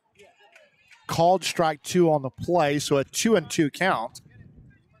 Called strike 2 on the play, so a 2-2 count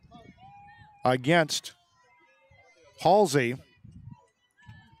against Halsey.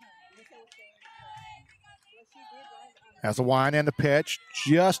 Has a wind and a pitch,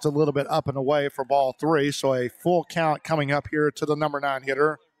 just a little bit up and away for ball 3, so a full count coming up here to the number 9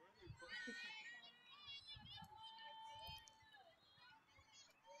 hitter.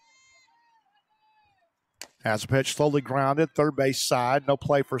 As a pitch slowly grounded, third base side. No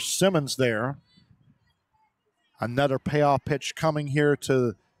play for Simmons there. Another payoff pitch coming here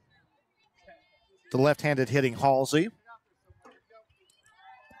to the left-handed hitting Halsey.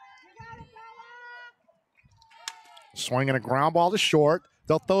 Swinging a ground ball to short.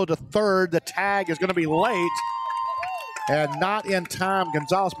 They'll throw to third. The tag is going to be late and not in time.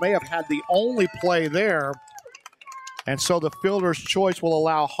 Gonzalez may have had the only play there. And so the fielder's choice will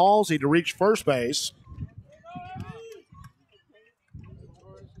allow Halsey to reach first base.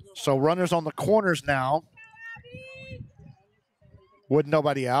 So runners on the corners now with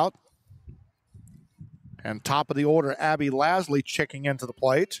nobody out. And top of the order, Abby Lasley checking into the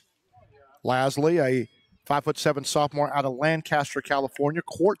plate. Lasley, a 5'7" sophomore out of Lancaster, California,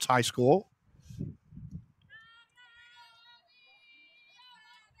 Quartz High School.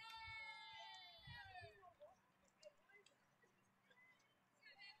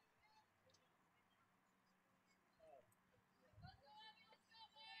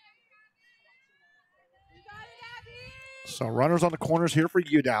 So runners on the corners here for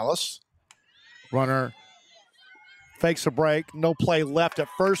UDallas. Runner fakes a break. No play left at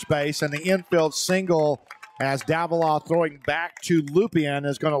first base. And the infield single as Davila throwing back to Lupien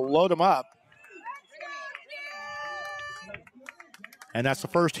is going to load him up. And that's the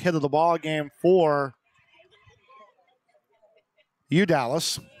first hit of the ball game for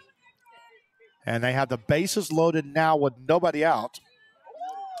UDallas. And they have the bases loaded now with nobody out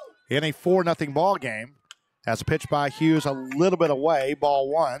in a 4-0 ball game. As a pitch by Hughes a little bit away,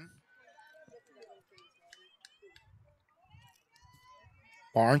 ball one.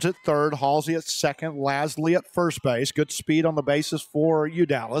 Barnes at third, Halsey at second, Lasley at first base. Good speed on the bases for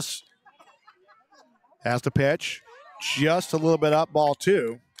UDallas. As the pitch, just a little bit up, ball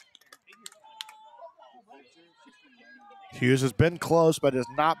two. Hughes has been close, but has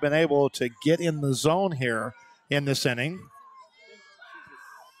not been able to get in the zone here in this inning.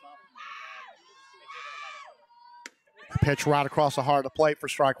 Pitch right across the heart of the plate for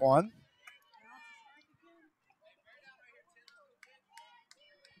strike one.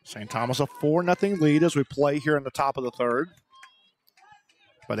 St. Thomas a 4-0 lead as we play here in the top of the third.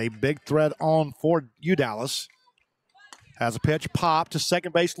 But a big threat on for UDallas. Has a pitch pop to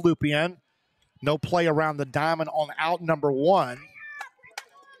second base Lupien. No play around the diamond on out number one.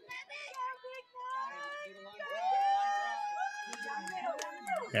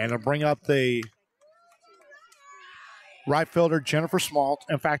 And it'll bring up the right fielder, Jennifer Smalt.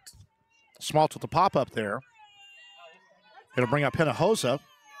 In fact, Smalt with the pop-up there. It'll bring up Hinojosa.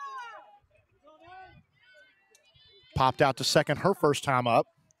 Popped out to second her first time up.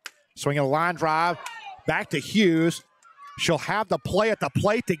 Swinging a line drive. Back to Hughes. She'll have the play at the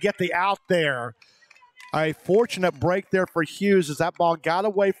plate to get the out there. A fortunate break there for Hughes as that ball got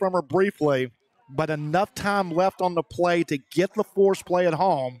away from her briefly, but enough time left on the play to get the force play at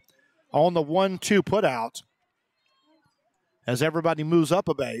home on the 1-2 put out. As everybody moves up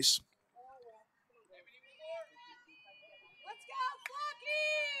a base.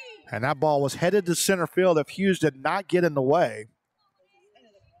 And that ball was headed to center field if Hughes did not get in the way.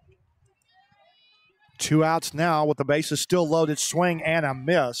 2 outs now with the bases still loaded. Swing and a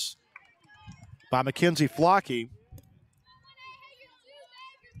miss by Mackenzie Flocky.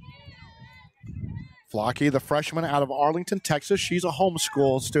 Flocky, the freshman out of Arlington, Texas. She's a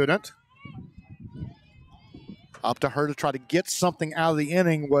homeschool student. Up to her to try to get something out of the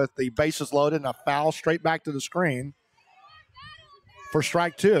inning with the bases loaded and a foul straight back to the screen for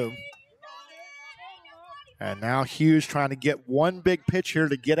strike two. And now Hughes trying to get one big pitch here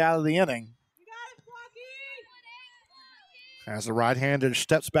to get out of the inning. As the right-hander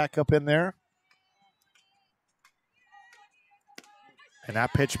steps back up in there. And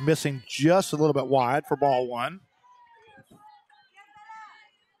that pitch missing just a little bit wide for ball one.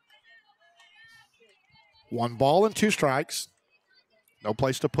 1 ball and 2 strikes. No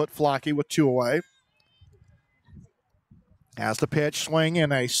place to put Flocky with 2 away. As the pitch, swing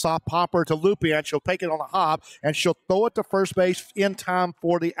and a soft popper to Lupien. She'll take it on a hop, and she'll throw it to first base in time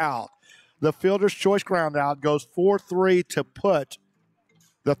for the out. The fielder's choice ground out goes 4-3 to put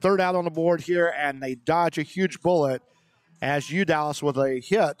the third out on the board here, and they dodge a huge bullet as UDallas with a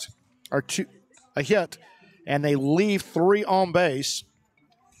hit, and they leave 3 on base.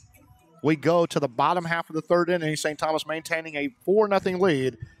 We go to the bottom half of the third inning. St. Thomas maintaining a 4-0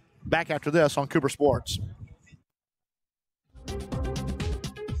 lead. Back after this on Cooper Sports.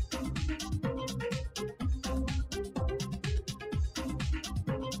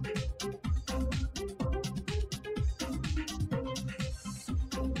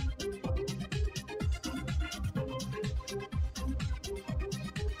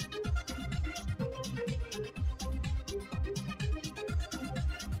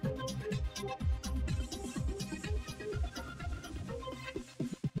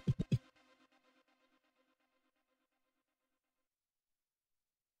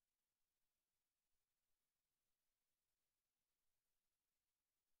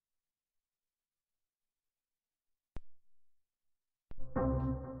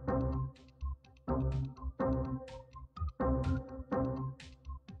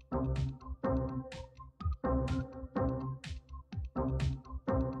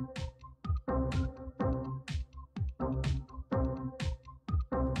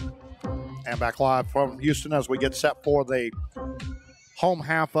 And back live from Houston as we get set for the home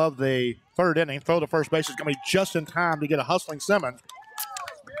half of the third inning. Throw to first base is going to be just in time to get a hustling Simmons.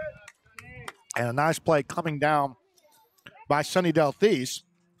 And a nice play coming down by Sonny Delthis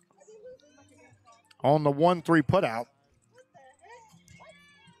on the 1-3 putout.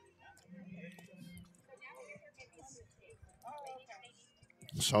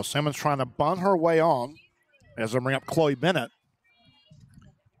 So Simmons trying to bunt her way on as they bring up Chloe Bennett.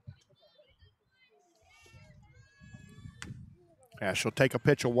 Yeah, she'll take a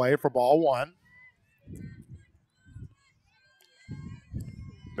pitch away for ball one.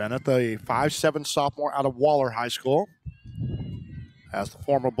 Bennett, the 5'7" sophomore out of Waller High School, has the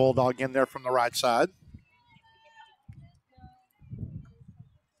former Bulldog in there from the right side.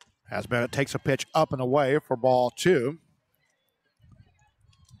 As Bennett takes a pitch up and away for ball two.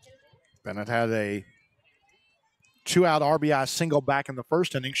 Bennett had a 2-out RBI single back in the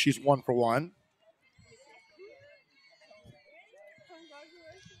first inning. She's 1 for 1.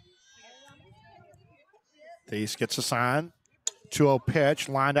 Thies gets a sign. 2-0 pitch,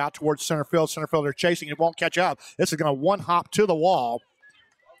 lined out towards center field. Center fielder chasing, it won't catch up. This is going to one hop to the wall.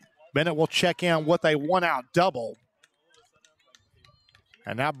 Bennett will check in with a 1-out double.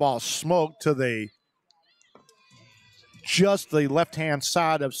 And that ball smoked to just the left-hand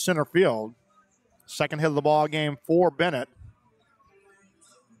side of center field. Second hit of the ball game for Bennett.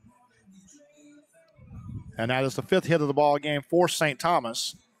 And that is the 5th hit of the ball game for St.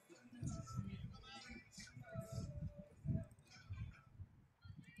 Thomas.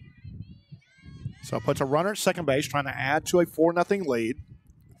 So puts a runner at second base, trying to add to a 4-0 lead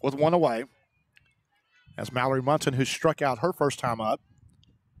with 1 away. As Mallory Munson, who struck out her first time up,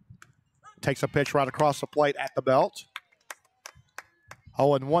 takes a pitch right across the plate at the belt.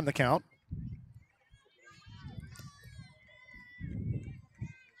 0-1 the count.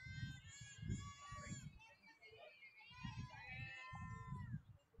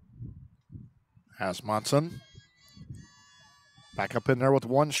 As Munson back up in there with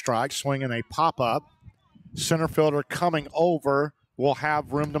 1 strike, swinging a pop-up. Center fielder coming over will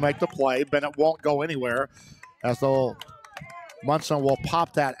have room to make the play. Bennett won't go anywhere, as though Munson will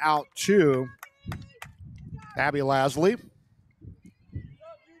pop that out to Abby Lasley.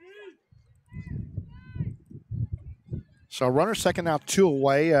 So runner second now 2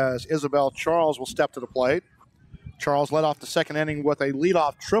 away as Isabel Charles will step to the plate. Charles led off the second inning with a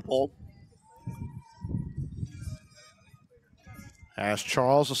leadoff triple. As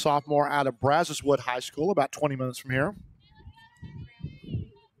Charles, a sophomore out of Brazos Wood High School, about 20 minutes from here.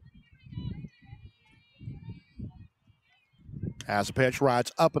 As the pitch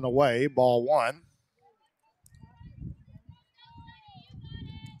rides up and away, ball 1.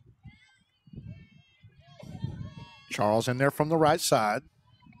 Charles in there from the right side,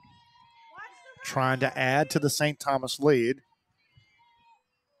 trying to add to the St. Thomas lead.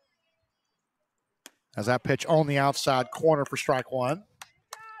 As that pitch on the outside corner for strike 1.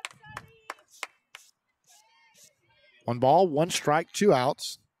 1 ball, 1 strike, 2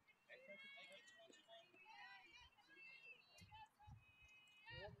 outs.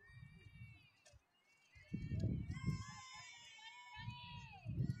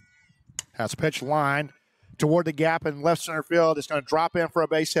 Has a pitch line toward the gap in left center field. It's going to drop in for a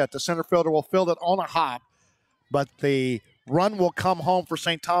base hit. The center fielder will field it on a hop, but the run will come home for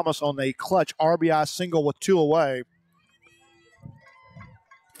St. Thomas on the clutch RBI single with 2 away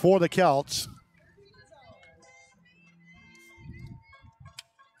for the Celts.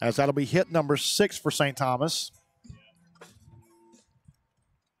 As that'll be hit number 6 for St. Thomas.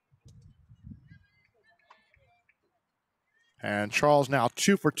 And Charles now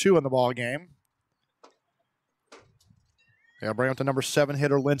 2 for 2 in the ball game. They'll bring up the number 7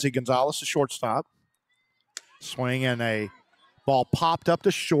 hitter, Lindsey Gonzalez, the shortstop. Swing and a ball popped up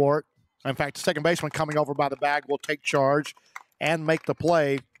to short. In fact, the second baseman coming over by the bag will take charge and make the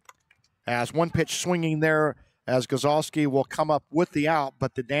play. As 1 pitch swinging there, as Gazowski will come up with the out,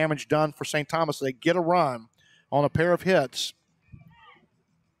 but the damage done for St. Thomas. They get a run on a pair of hits.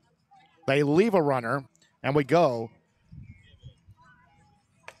 They leave a runner, and we go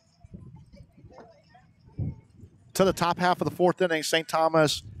to the top half of the 4th inning. St.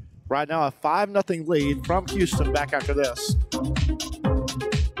 Thomas right now a 5-0 lead from Houston. Back after this.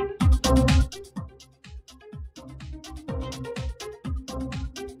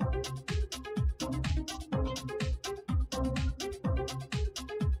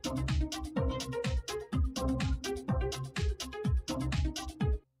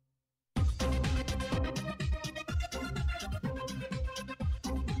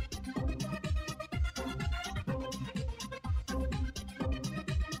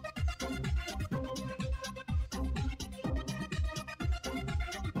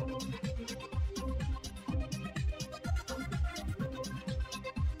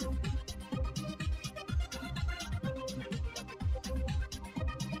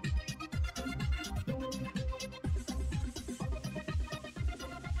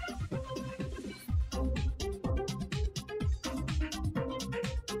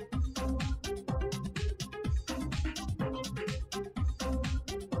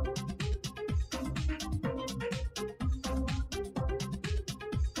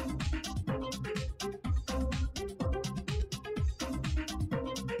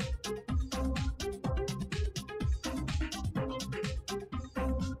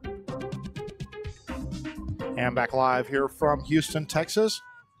 And back live here from Houston, Texas.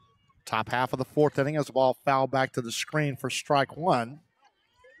 Top half of the fourth inning as the ball fouled back to the screen for strike one.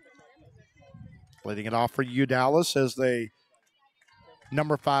 Leading it off for Dallas is the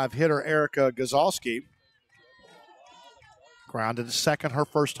number 5 hitter, Erica Gazalski. Grounded to second, her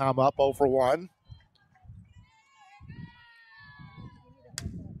first time up, 0 for 1.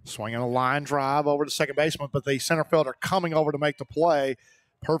 Swinging a line drive over to second baseman, but the center fielder coming over to make the play.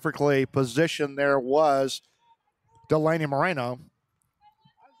 Perfectly positioned there was Delaney Moreno.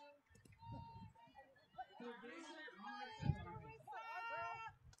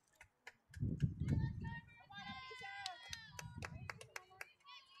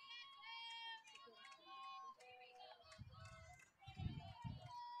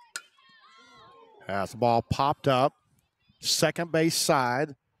 As the ball popped up, second base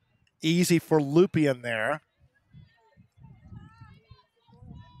side, easy for Lupien there.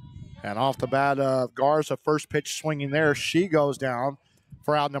 And off the bat of Garza, first pitch swinging there. She goes down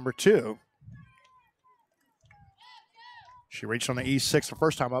for out number 2. She reached on the E6 the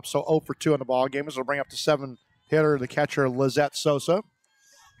first time up, so 0 for 2 in the ball game. This will bring up the 7 hitter, the catcher, Lizette Sosa.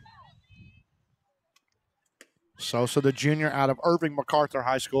 Sosa, the junior out of Irving MacArthur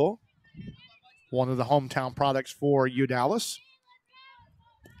High School. One of the hometown products for Dallas.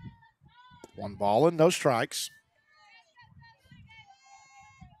 1 ball and no strikes.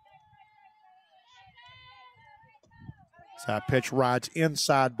 So that pitch rides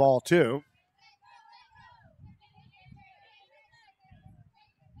inside, ball 2.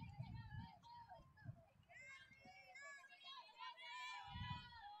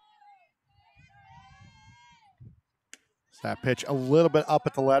 So that pitch a little bit up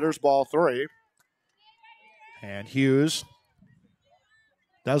at the letters, ball 3. And Hughes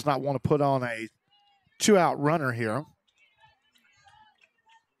does not want to put on a 2-out runner here.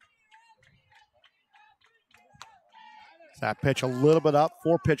 That pitch a little bit up,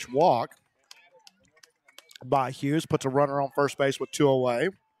 4-pitch walk by Hughes. Puts a runner on first base with 2 away.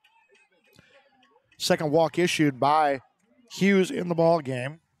 Second walk issued by Hughes in the ball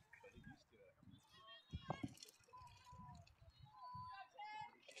game.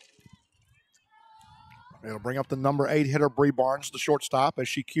 It'll bring up the number 8 hitter, Bree Barnes, the shortstop, as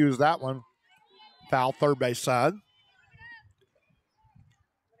she cues that one. Foul, third base side.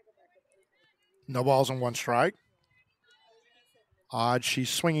 No balls and 1 strike. Odd, she's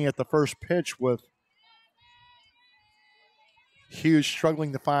swinging at the first pitch with Hughes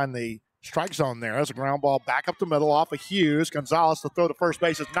struggling to find the strike zone there. As a ground ball back up the middle off of Hughes. Gonzalez to throw to first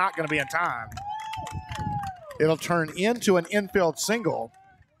base is not going to be in time. It'll turn into an infield single.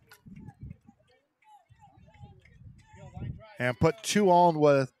 And put 2 on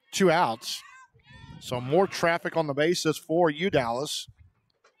with 2 outs. So more traffic on the bases for Dallas.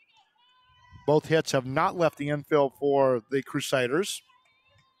 Both hits have not left the infield for the Crusaders.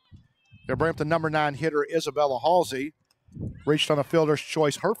 They'll bring up the number 9 hitter, Isabella Halsey. Reached on a fielder's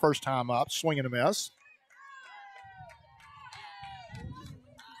choice her first time up, swing and a miss.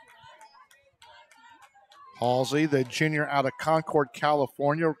 Halsey, the junior out of Concord,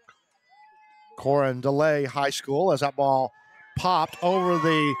 California, Corin DeLay High School, as that ball popped over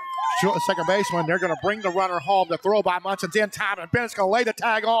the second baseman. They're going to bring the runner home. The throw by Munson's in time, and Bennett's going to lay the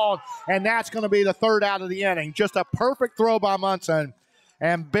tag on, and that's going to be the 3rd out of the inning. Just a perfect throw by Munson,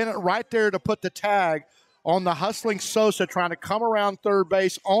 and Bennett right there to put the tag on the hustling Sosa, trying to come around third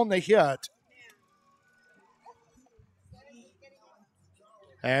base on the hit.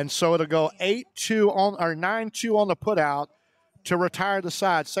 And so it'll go 8-2 on, or 9-2 on the putout to retire the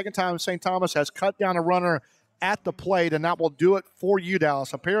side. Second time St. Thomas has cut down a runner at the plate, and that will do it for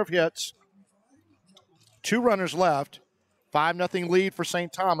Dallas. A pair of hits, 2 runners left, 5-0 lead for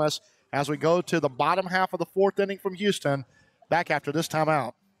St. Thomas as we go to the bottom half of the 4th inning from Houston. Back after this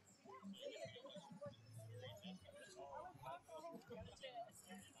timeout.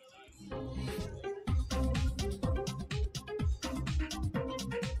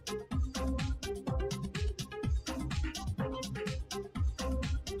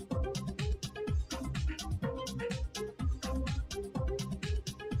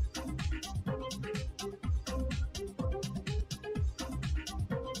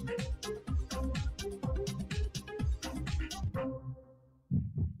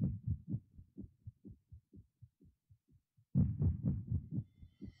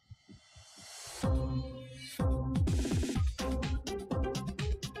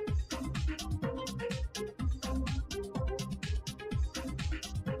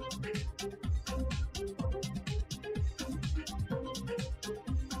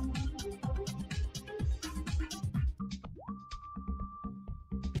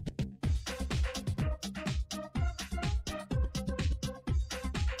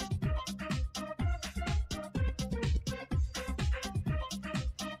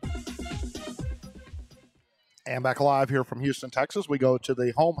 And back live here from Houston, Texas. We go to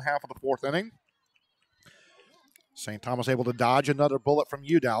the home half of the fourth inning. St. Thomas able to dodge another bullet from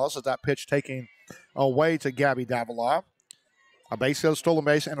Dallas as that pitch taking away to Gabby Davila. A base hit, a stolen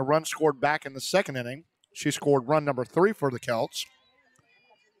base, and a run scored back in the second inning. She scored run number 3 for the Celts.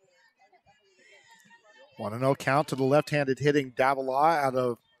 1-0 count to the left-handed hitting Davila out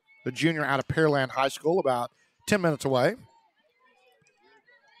of the junior out of Pearland High School, about 10 minutes away.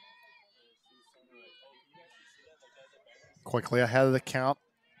 Quickly ahead of the count,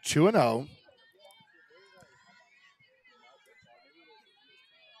 2-0.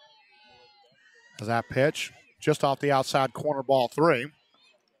 As that pitch, just off the outside corner, ball 3.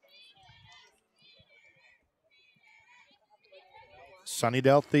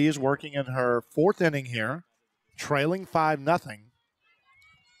 Sunnydale Thieves working in her fourth inning here, trailing 5-0.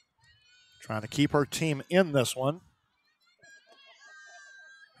 Trying to keep her team in this one.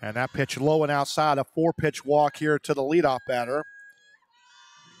 And that pitch low and outside, a 4-pitch walk here to the leadoff batter.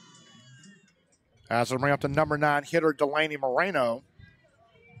 As they bring up the number 9 hitter, Delaney Moreno.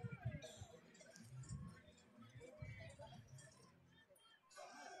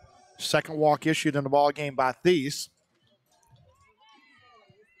 Second walk issued in the ball game by Thies.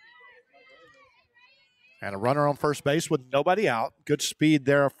 And a runner on first base with nobody out. Good speed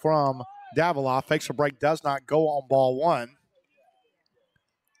there from Davila. Fakes a break, does not go on ball 1.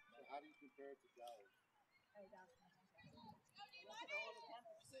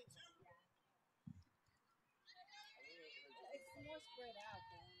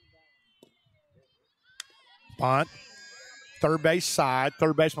 Bunt. Third base side.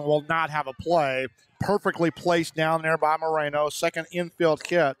 Third baseman will not have a play. Perfectly placed down there by Moreno. Second infield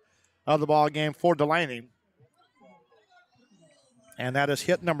hit of the ball game for Delaney. And that is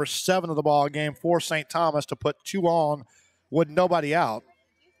hit number 7 of the ball game for St. Thomas to put 2 on with nobody out.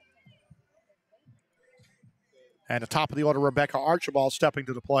 And the top of the order, Rebecca Archibald stepping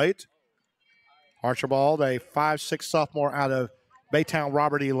to the plate. Archibald, a 5'6" sophomore out of Baytown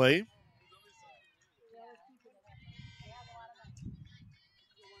Robert E. Lee.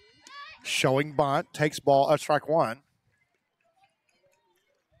 Showing bunt, takes ball, strike 1.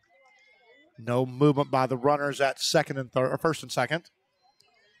 No movement by the runners at second and third, or first and second.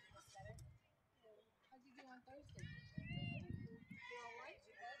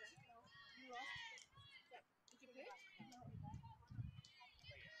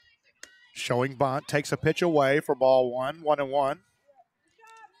 Showing bunt, takes a pitch away for ball 1, 1-1.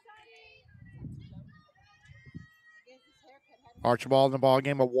 Archibald in the ball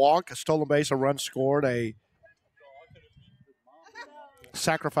game, a walk, a stolen base, a run scored, a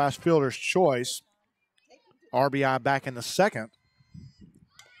sacrifice fielder's choice. RBI back in the second.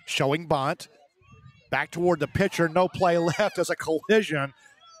 Showing bunt. Back toward the pitcher. No play left as a collision.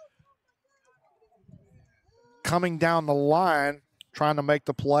 Coming down the line, trying to make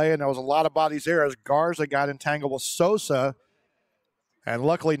the play, and there was a lot of bodies there as Garza got entangled with Sosa. And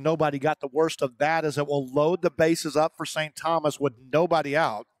luckily, nobody got the worst of that as it will load the bases up for St. Thomas with nobody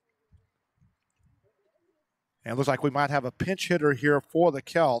out. And it looks like we might have a pinch hitter here for the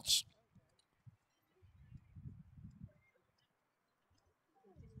Celts.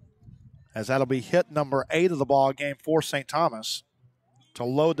 As that'll be hit number 8 of the ball game for St. Thomas to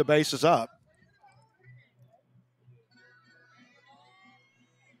load the bases up.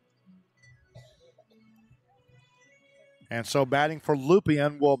 And so batting for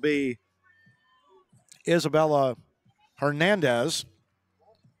Lupien will be Isabella Hernandez.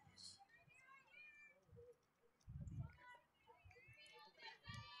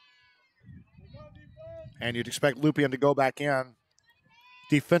 And you'd expect Lupien to go back in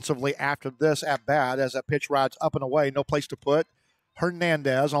defensively after this at bat as that pitch rides up and away. No place to put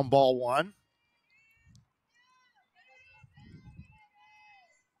Hernandez on ball 1.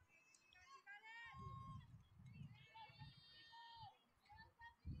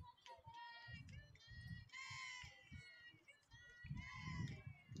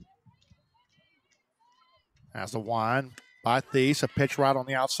 As the wind by Thies, a pitch right on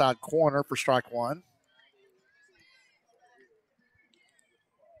the outside corner for strike 1.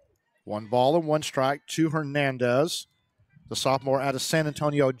 1 ball and 1 strike to Hernandez, the sophomore out of San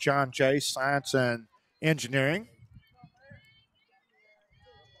Antonio, John Jay, Science and Engineering.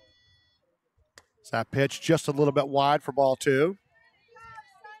 So that pitch just a little bit wide for ball 2.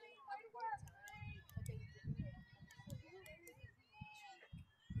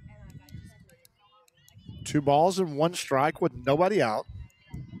 Two balls and 1 strike with nobody out.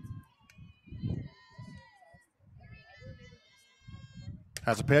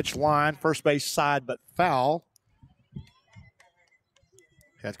 Has a pitch line, first base side, but foul.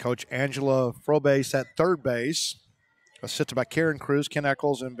 Head coach Angela Frobase at third base. Assisted by Karen Cruz, Ken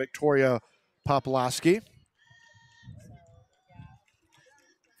Eccles, and Victoria Popolowski.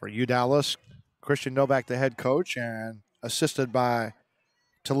 For U Dallas, Christian Novak, the head coach, and assisted by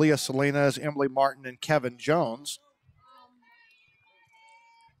Talia Salinas, Emily Martin, and Kevin Jones.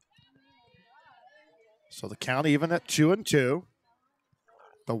 So the count even at 2-2.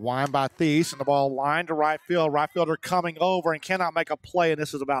 The wind by Thies, and the ball lined to right field. Right fielder coming over and cannot make a play, and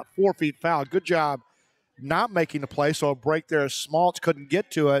this is about 4 feet foul. Good job not making the play, so a break there as Smaltz couldn't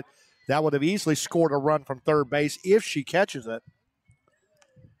get to it. That would have easily scored a run from third base if she catches it.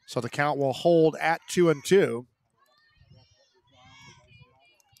 So the count will hold at 2-2.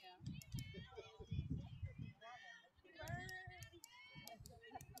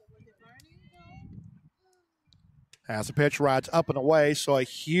 As the pitch rides up and away, so a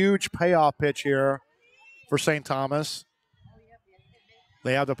huge payoff pitch here for St. Thomas.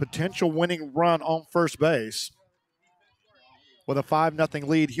 They have the potential winning run on first base with a 5-0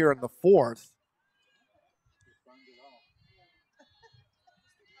 lead here in the fourth.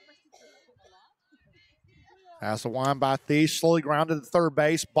 As the wind by Thies, slowly grounded to third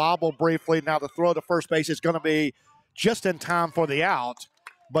base, bobble briefly. Now the throw to first base is going to be just in time for the out,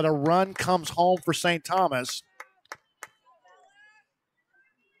 but a run comes home for St. Thomas.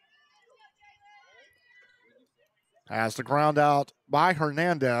 As the ground out by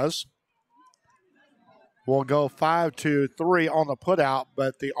Hernandez will go 5-3 on the putout,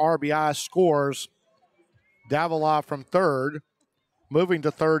 but the RBI scores Davila from third. Moving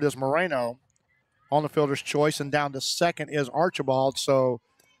to third is Moreno on the fielder's choice, and down to second is Archibald. So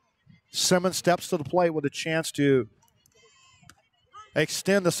Simmons steps to the plate with a chance to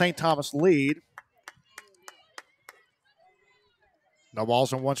extend the St. Thomas lead. No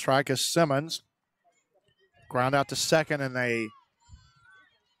balls and one strike is Simmons. Ground out to second, and a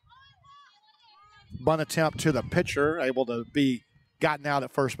bunt attempt to the pitcher, able to be gotten out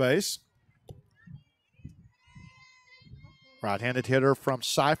at first base. Right-handed hitter from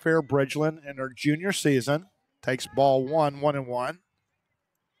Cy-Fair Bridgeland in her junior season. Takes ball 1-1-1.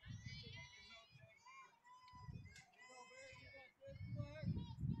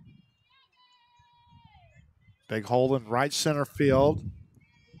 Big hole in right center field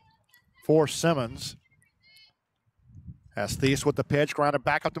for Simmons. As Thies with the pitch, grounded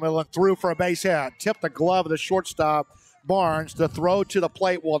back up the middle and through for a base hit. Tipped the glove of the shortstop, Barnes. The throw to the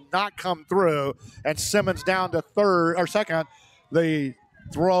plate will not come through, and Simmons down to second. The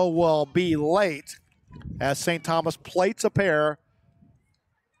throw will be late as St. Thomas plates a pair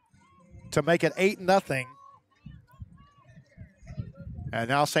to make it 8-0. And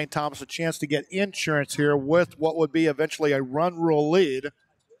now St. Thomas a chance to get insurance here with what would be eventually a run rule lead.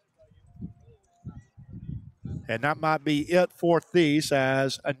 And that might be it for Thies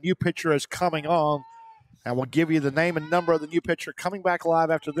as a new pitcher is coming on. And we'll give you the name and number of the new pitcher coming back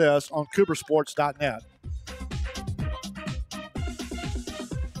live after this on CooperSports.net.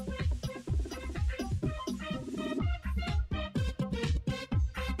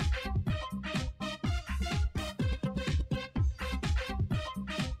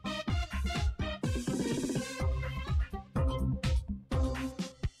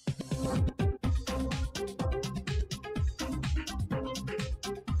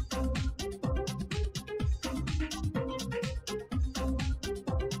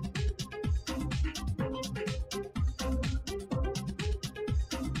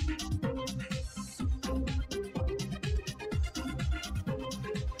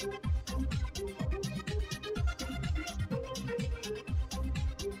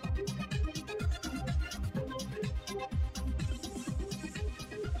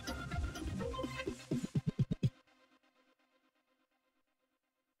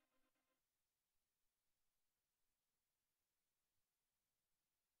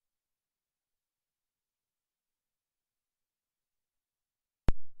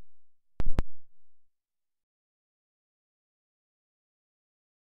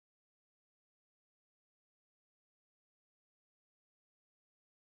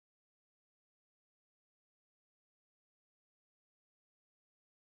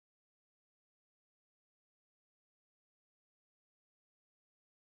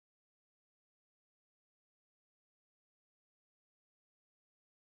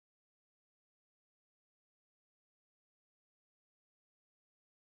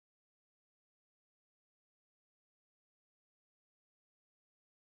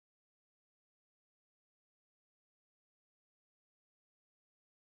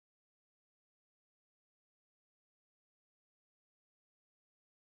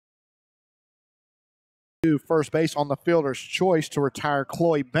 to first base on the fielder's choice to retire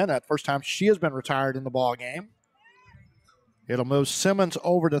Chloe Bennett. First time she has been retired in the ball game. It'll move Simmons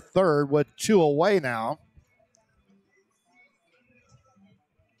over to third with 2 away now.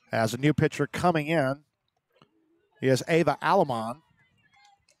 As a new pitcher coming in is Ava Alamon.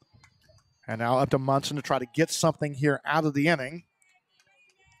 And now up to Munson to try to get something here out of the inning.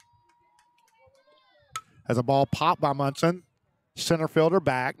 As a ball popped by Munson. Center fielder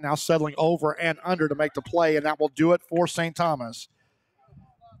back, now settling over and under to make the play, and that will do it for St. Thomas.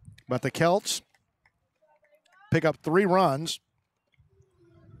 But the Celts pick up 3 runs.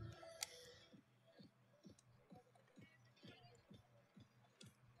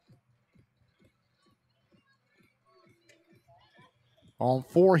 On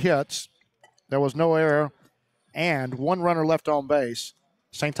 4 hits, there was no error, and 1 runner left on base.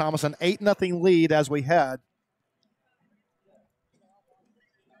 St. Thomas an 8-0 lead as we head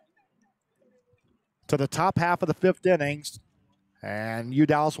to the top half of the 5th innings, and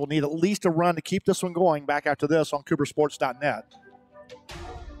UDallas will need at least a run to keep this one going. Back after this on CooperSports.net.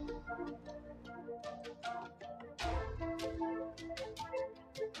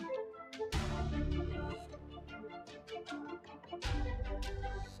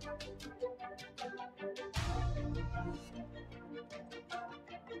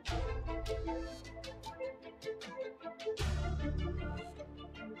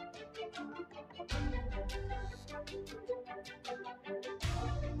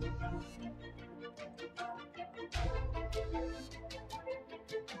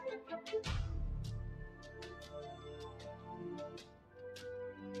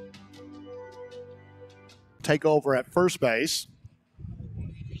 Take over at first base.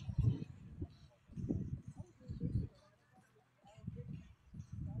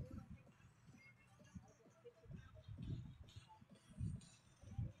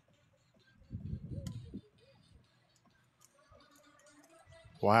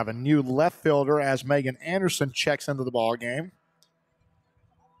 We'll have a new left fielder as Megan Anderson checks into the ball game.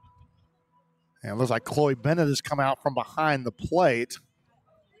 And it looks like Chloe Bennett has come out from behind the plate.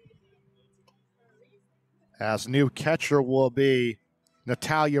 As new catcher will be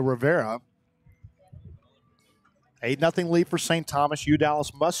Natalia Rivera. 8-0 lead for St. Thomas.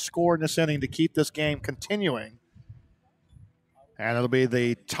 UDallas must score in this inning to keep this game continuing. And it'll be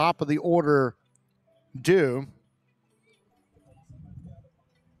the top of the order due.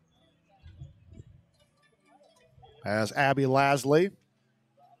 As Abby Lasley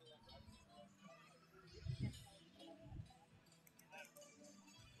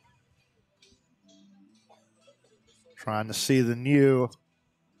trying to see the new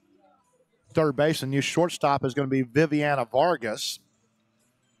third base. The new shortstop is going to be Viviana Vargas.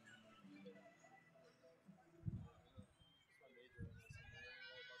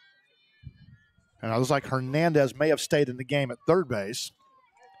 And it looks like Hernandez may have stayed in the game at third base.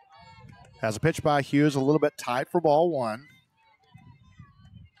 As a pitch by Hughes, a little bit tight for ball 1.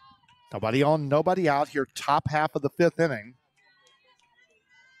 Nobody on, nobody out here, top half of the 5th inning.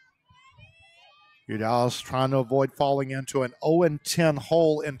 UDallas trying to avoid falling into an 0-10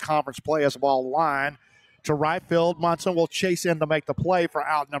 hole in conference play as a ball line to right field. Munson will chase in to make the play for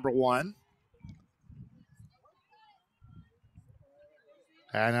out number 1.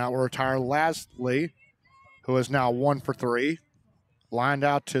 And now we'll retire Lasley, who is now 1 for 3. Lined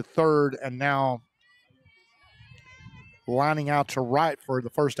out to third and now lining out to right for the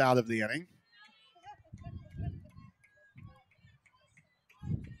first out of the inning.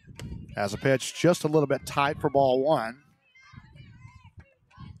 As a pitch just a little bit tight for ball 1.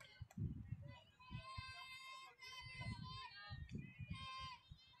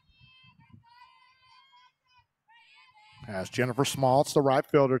 As Jennifer Smaltz, the right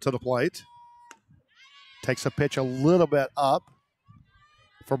fielder, to the plate. Takes a pitch a little bit up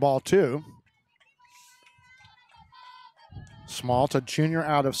for ball 2. Smaltz, a junior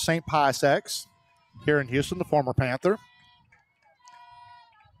out of St. Pius X here in Houston, the former Panther.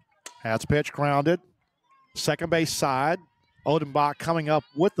 Has pitch grounded. Second base side. Odenbach coming up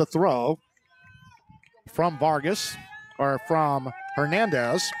with the throw from Vargas, or from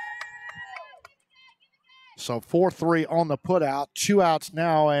Hernandez. So 4-3 on the put out. 2 outs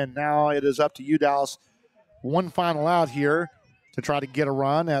now, and now it is up to UDallas. One final out here to try to get a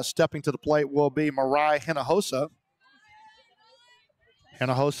run. As stepping to the plate will be Mariah Hinojosa.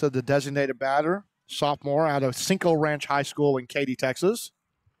 Hinojosa, the designated batter, sophomore out of Cinco Ranch High School in Katy, Texas.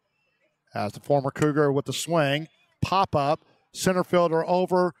 As the former Cougar with the swing, pop up, center fielder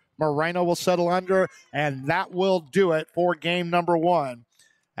over, Moreno will settle under, and that will do it for game number 1.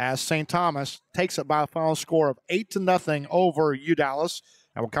 As St. Thomas takes it by a final score of 8-0 over UDallas.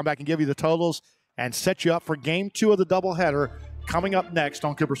 And we'll come back and give you the totals and set you up for Game 2 of the doubleheader coming up next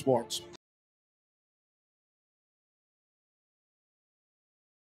on Cooper Sports.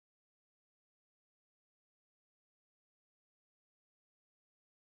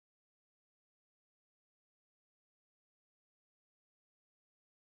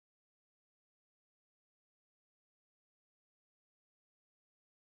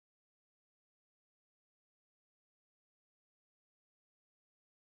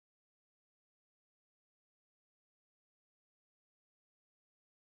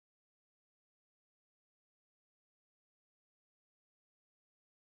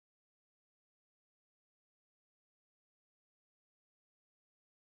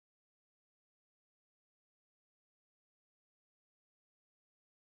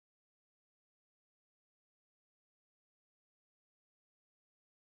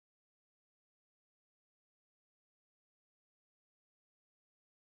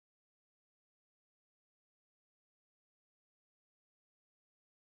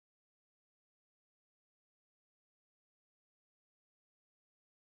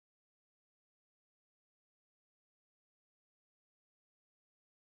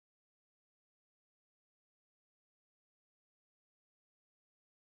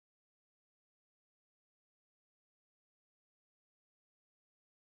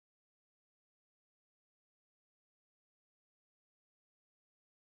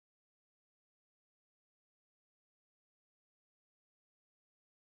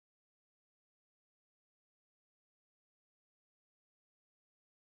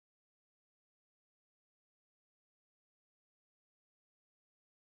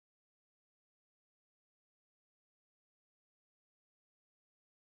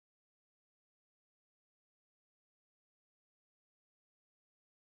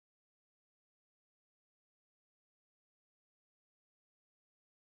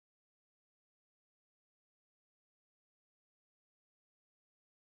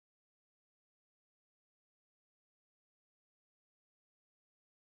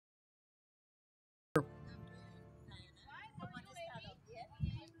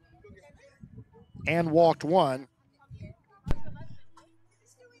 And walked one.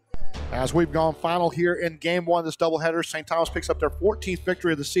 As we've gone final here in Game 1 of this doubleheader, St. Thomas picks up their 14th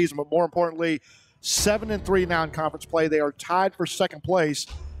victory of the season, but more importantly, 7-3 now in conference play. They are tied for second place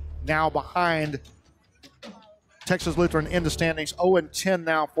now behind Texas Lutheran in the standings. 0-10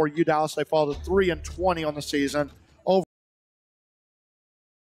 now for UDallas. They fall to 3-20 on the season.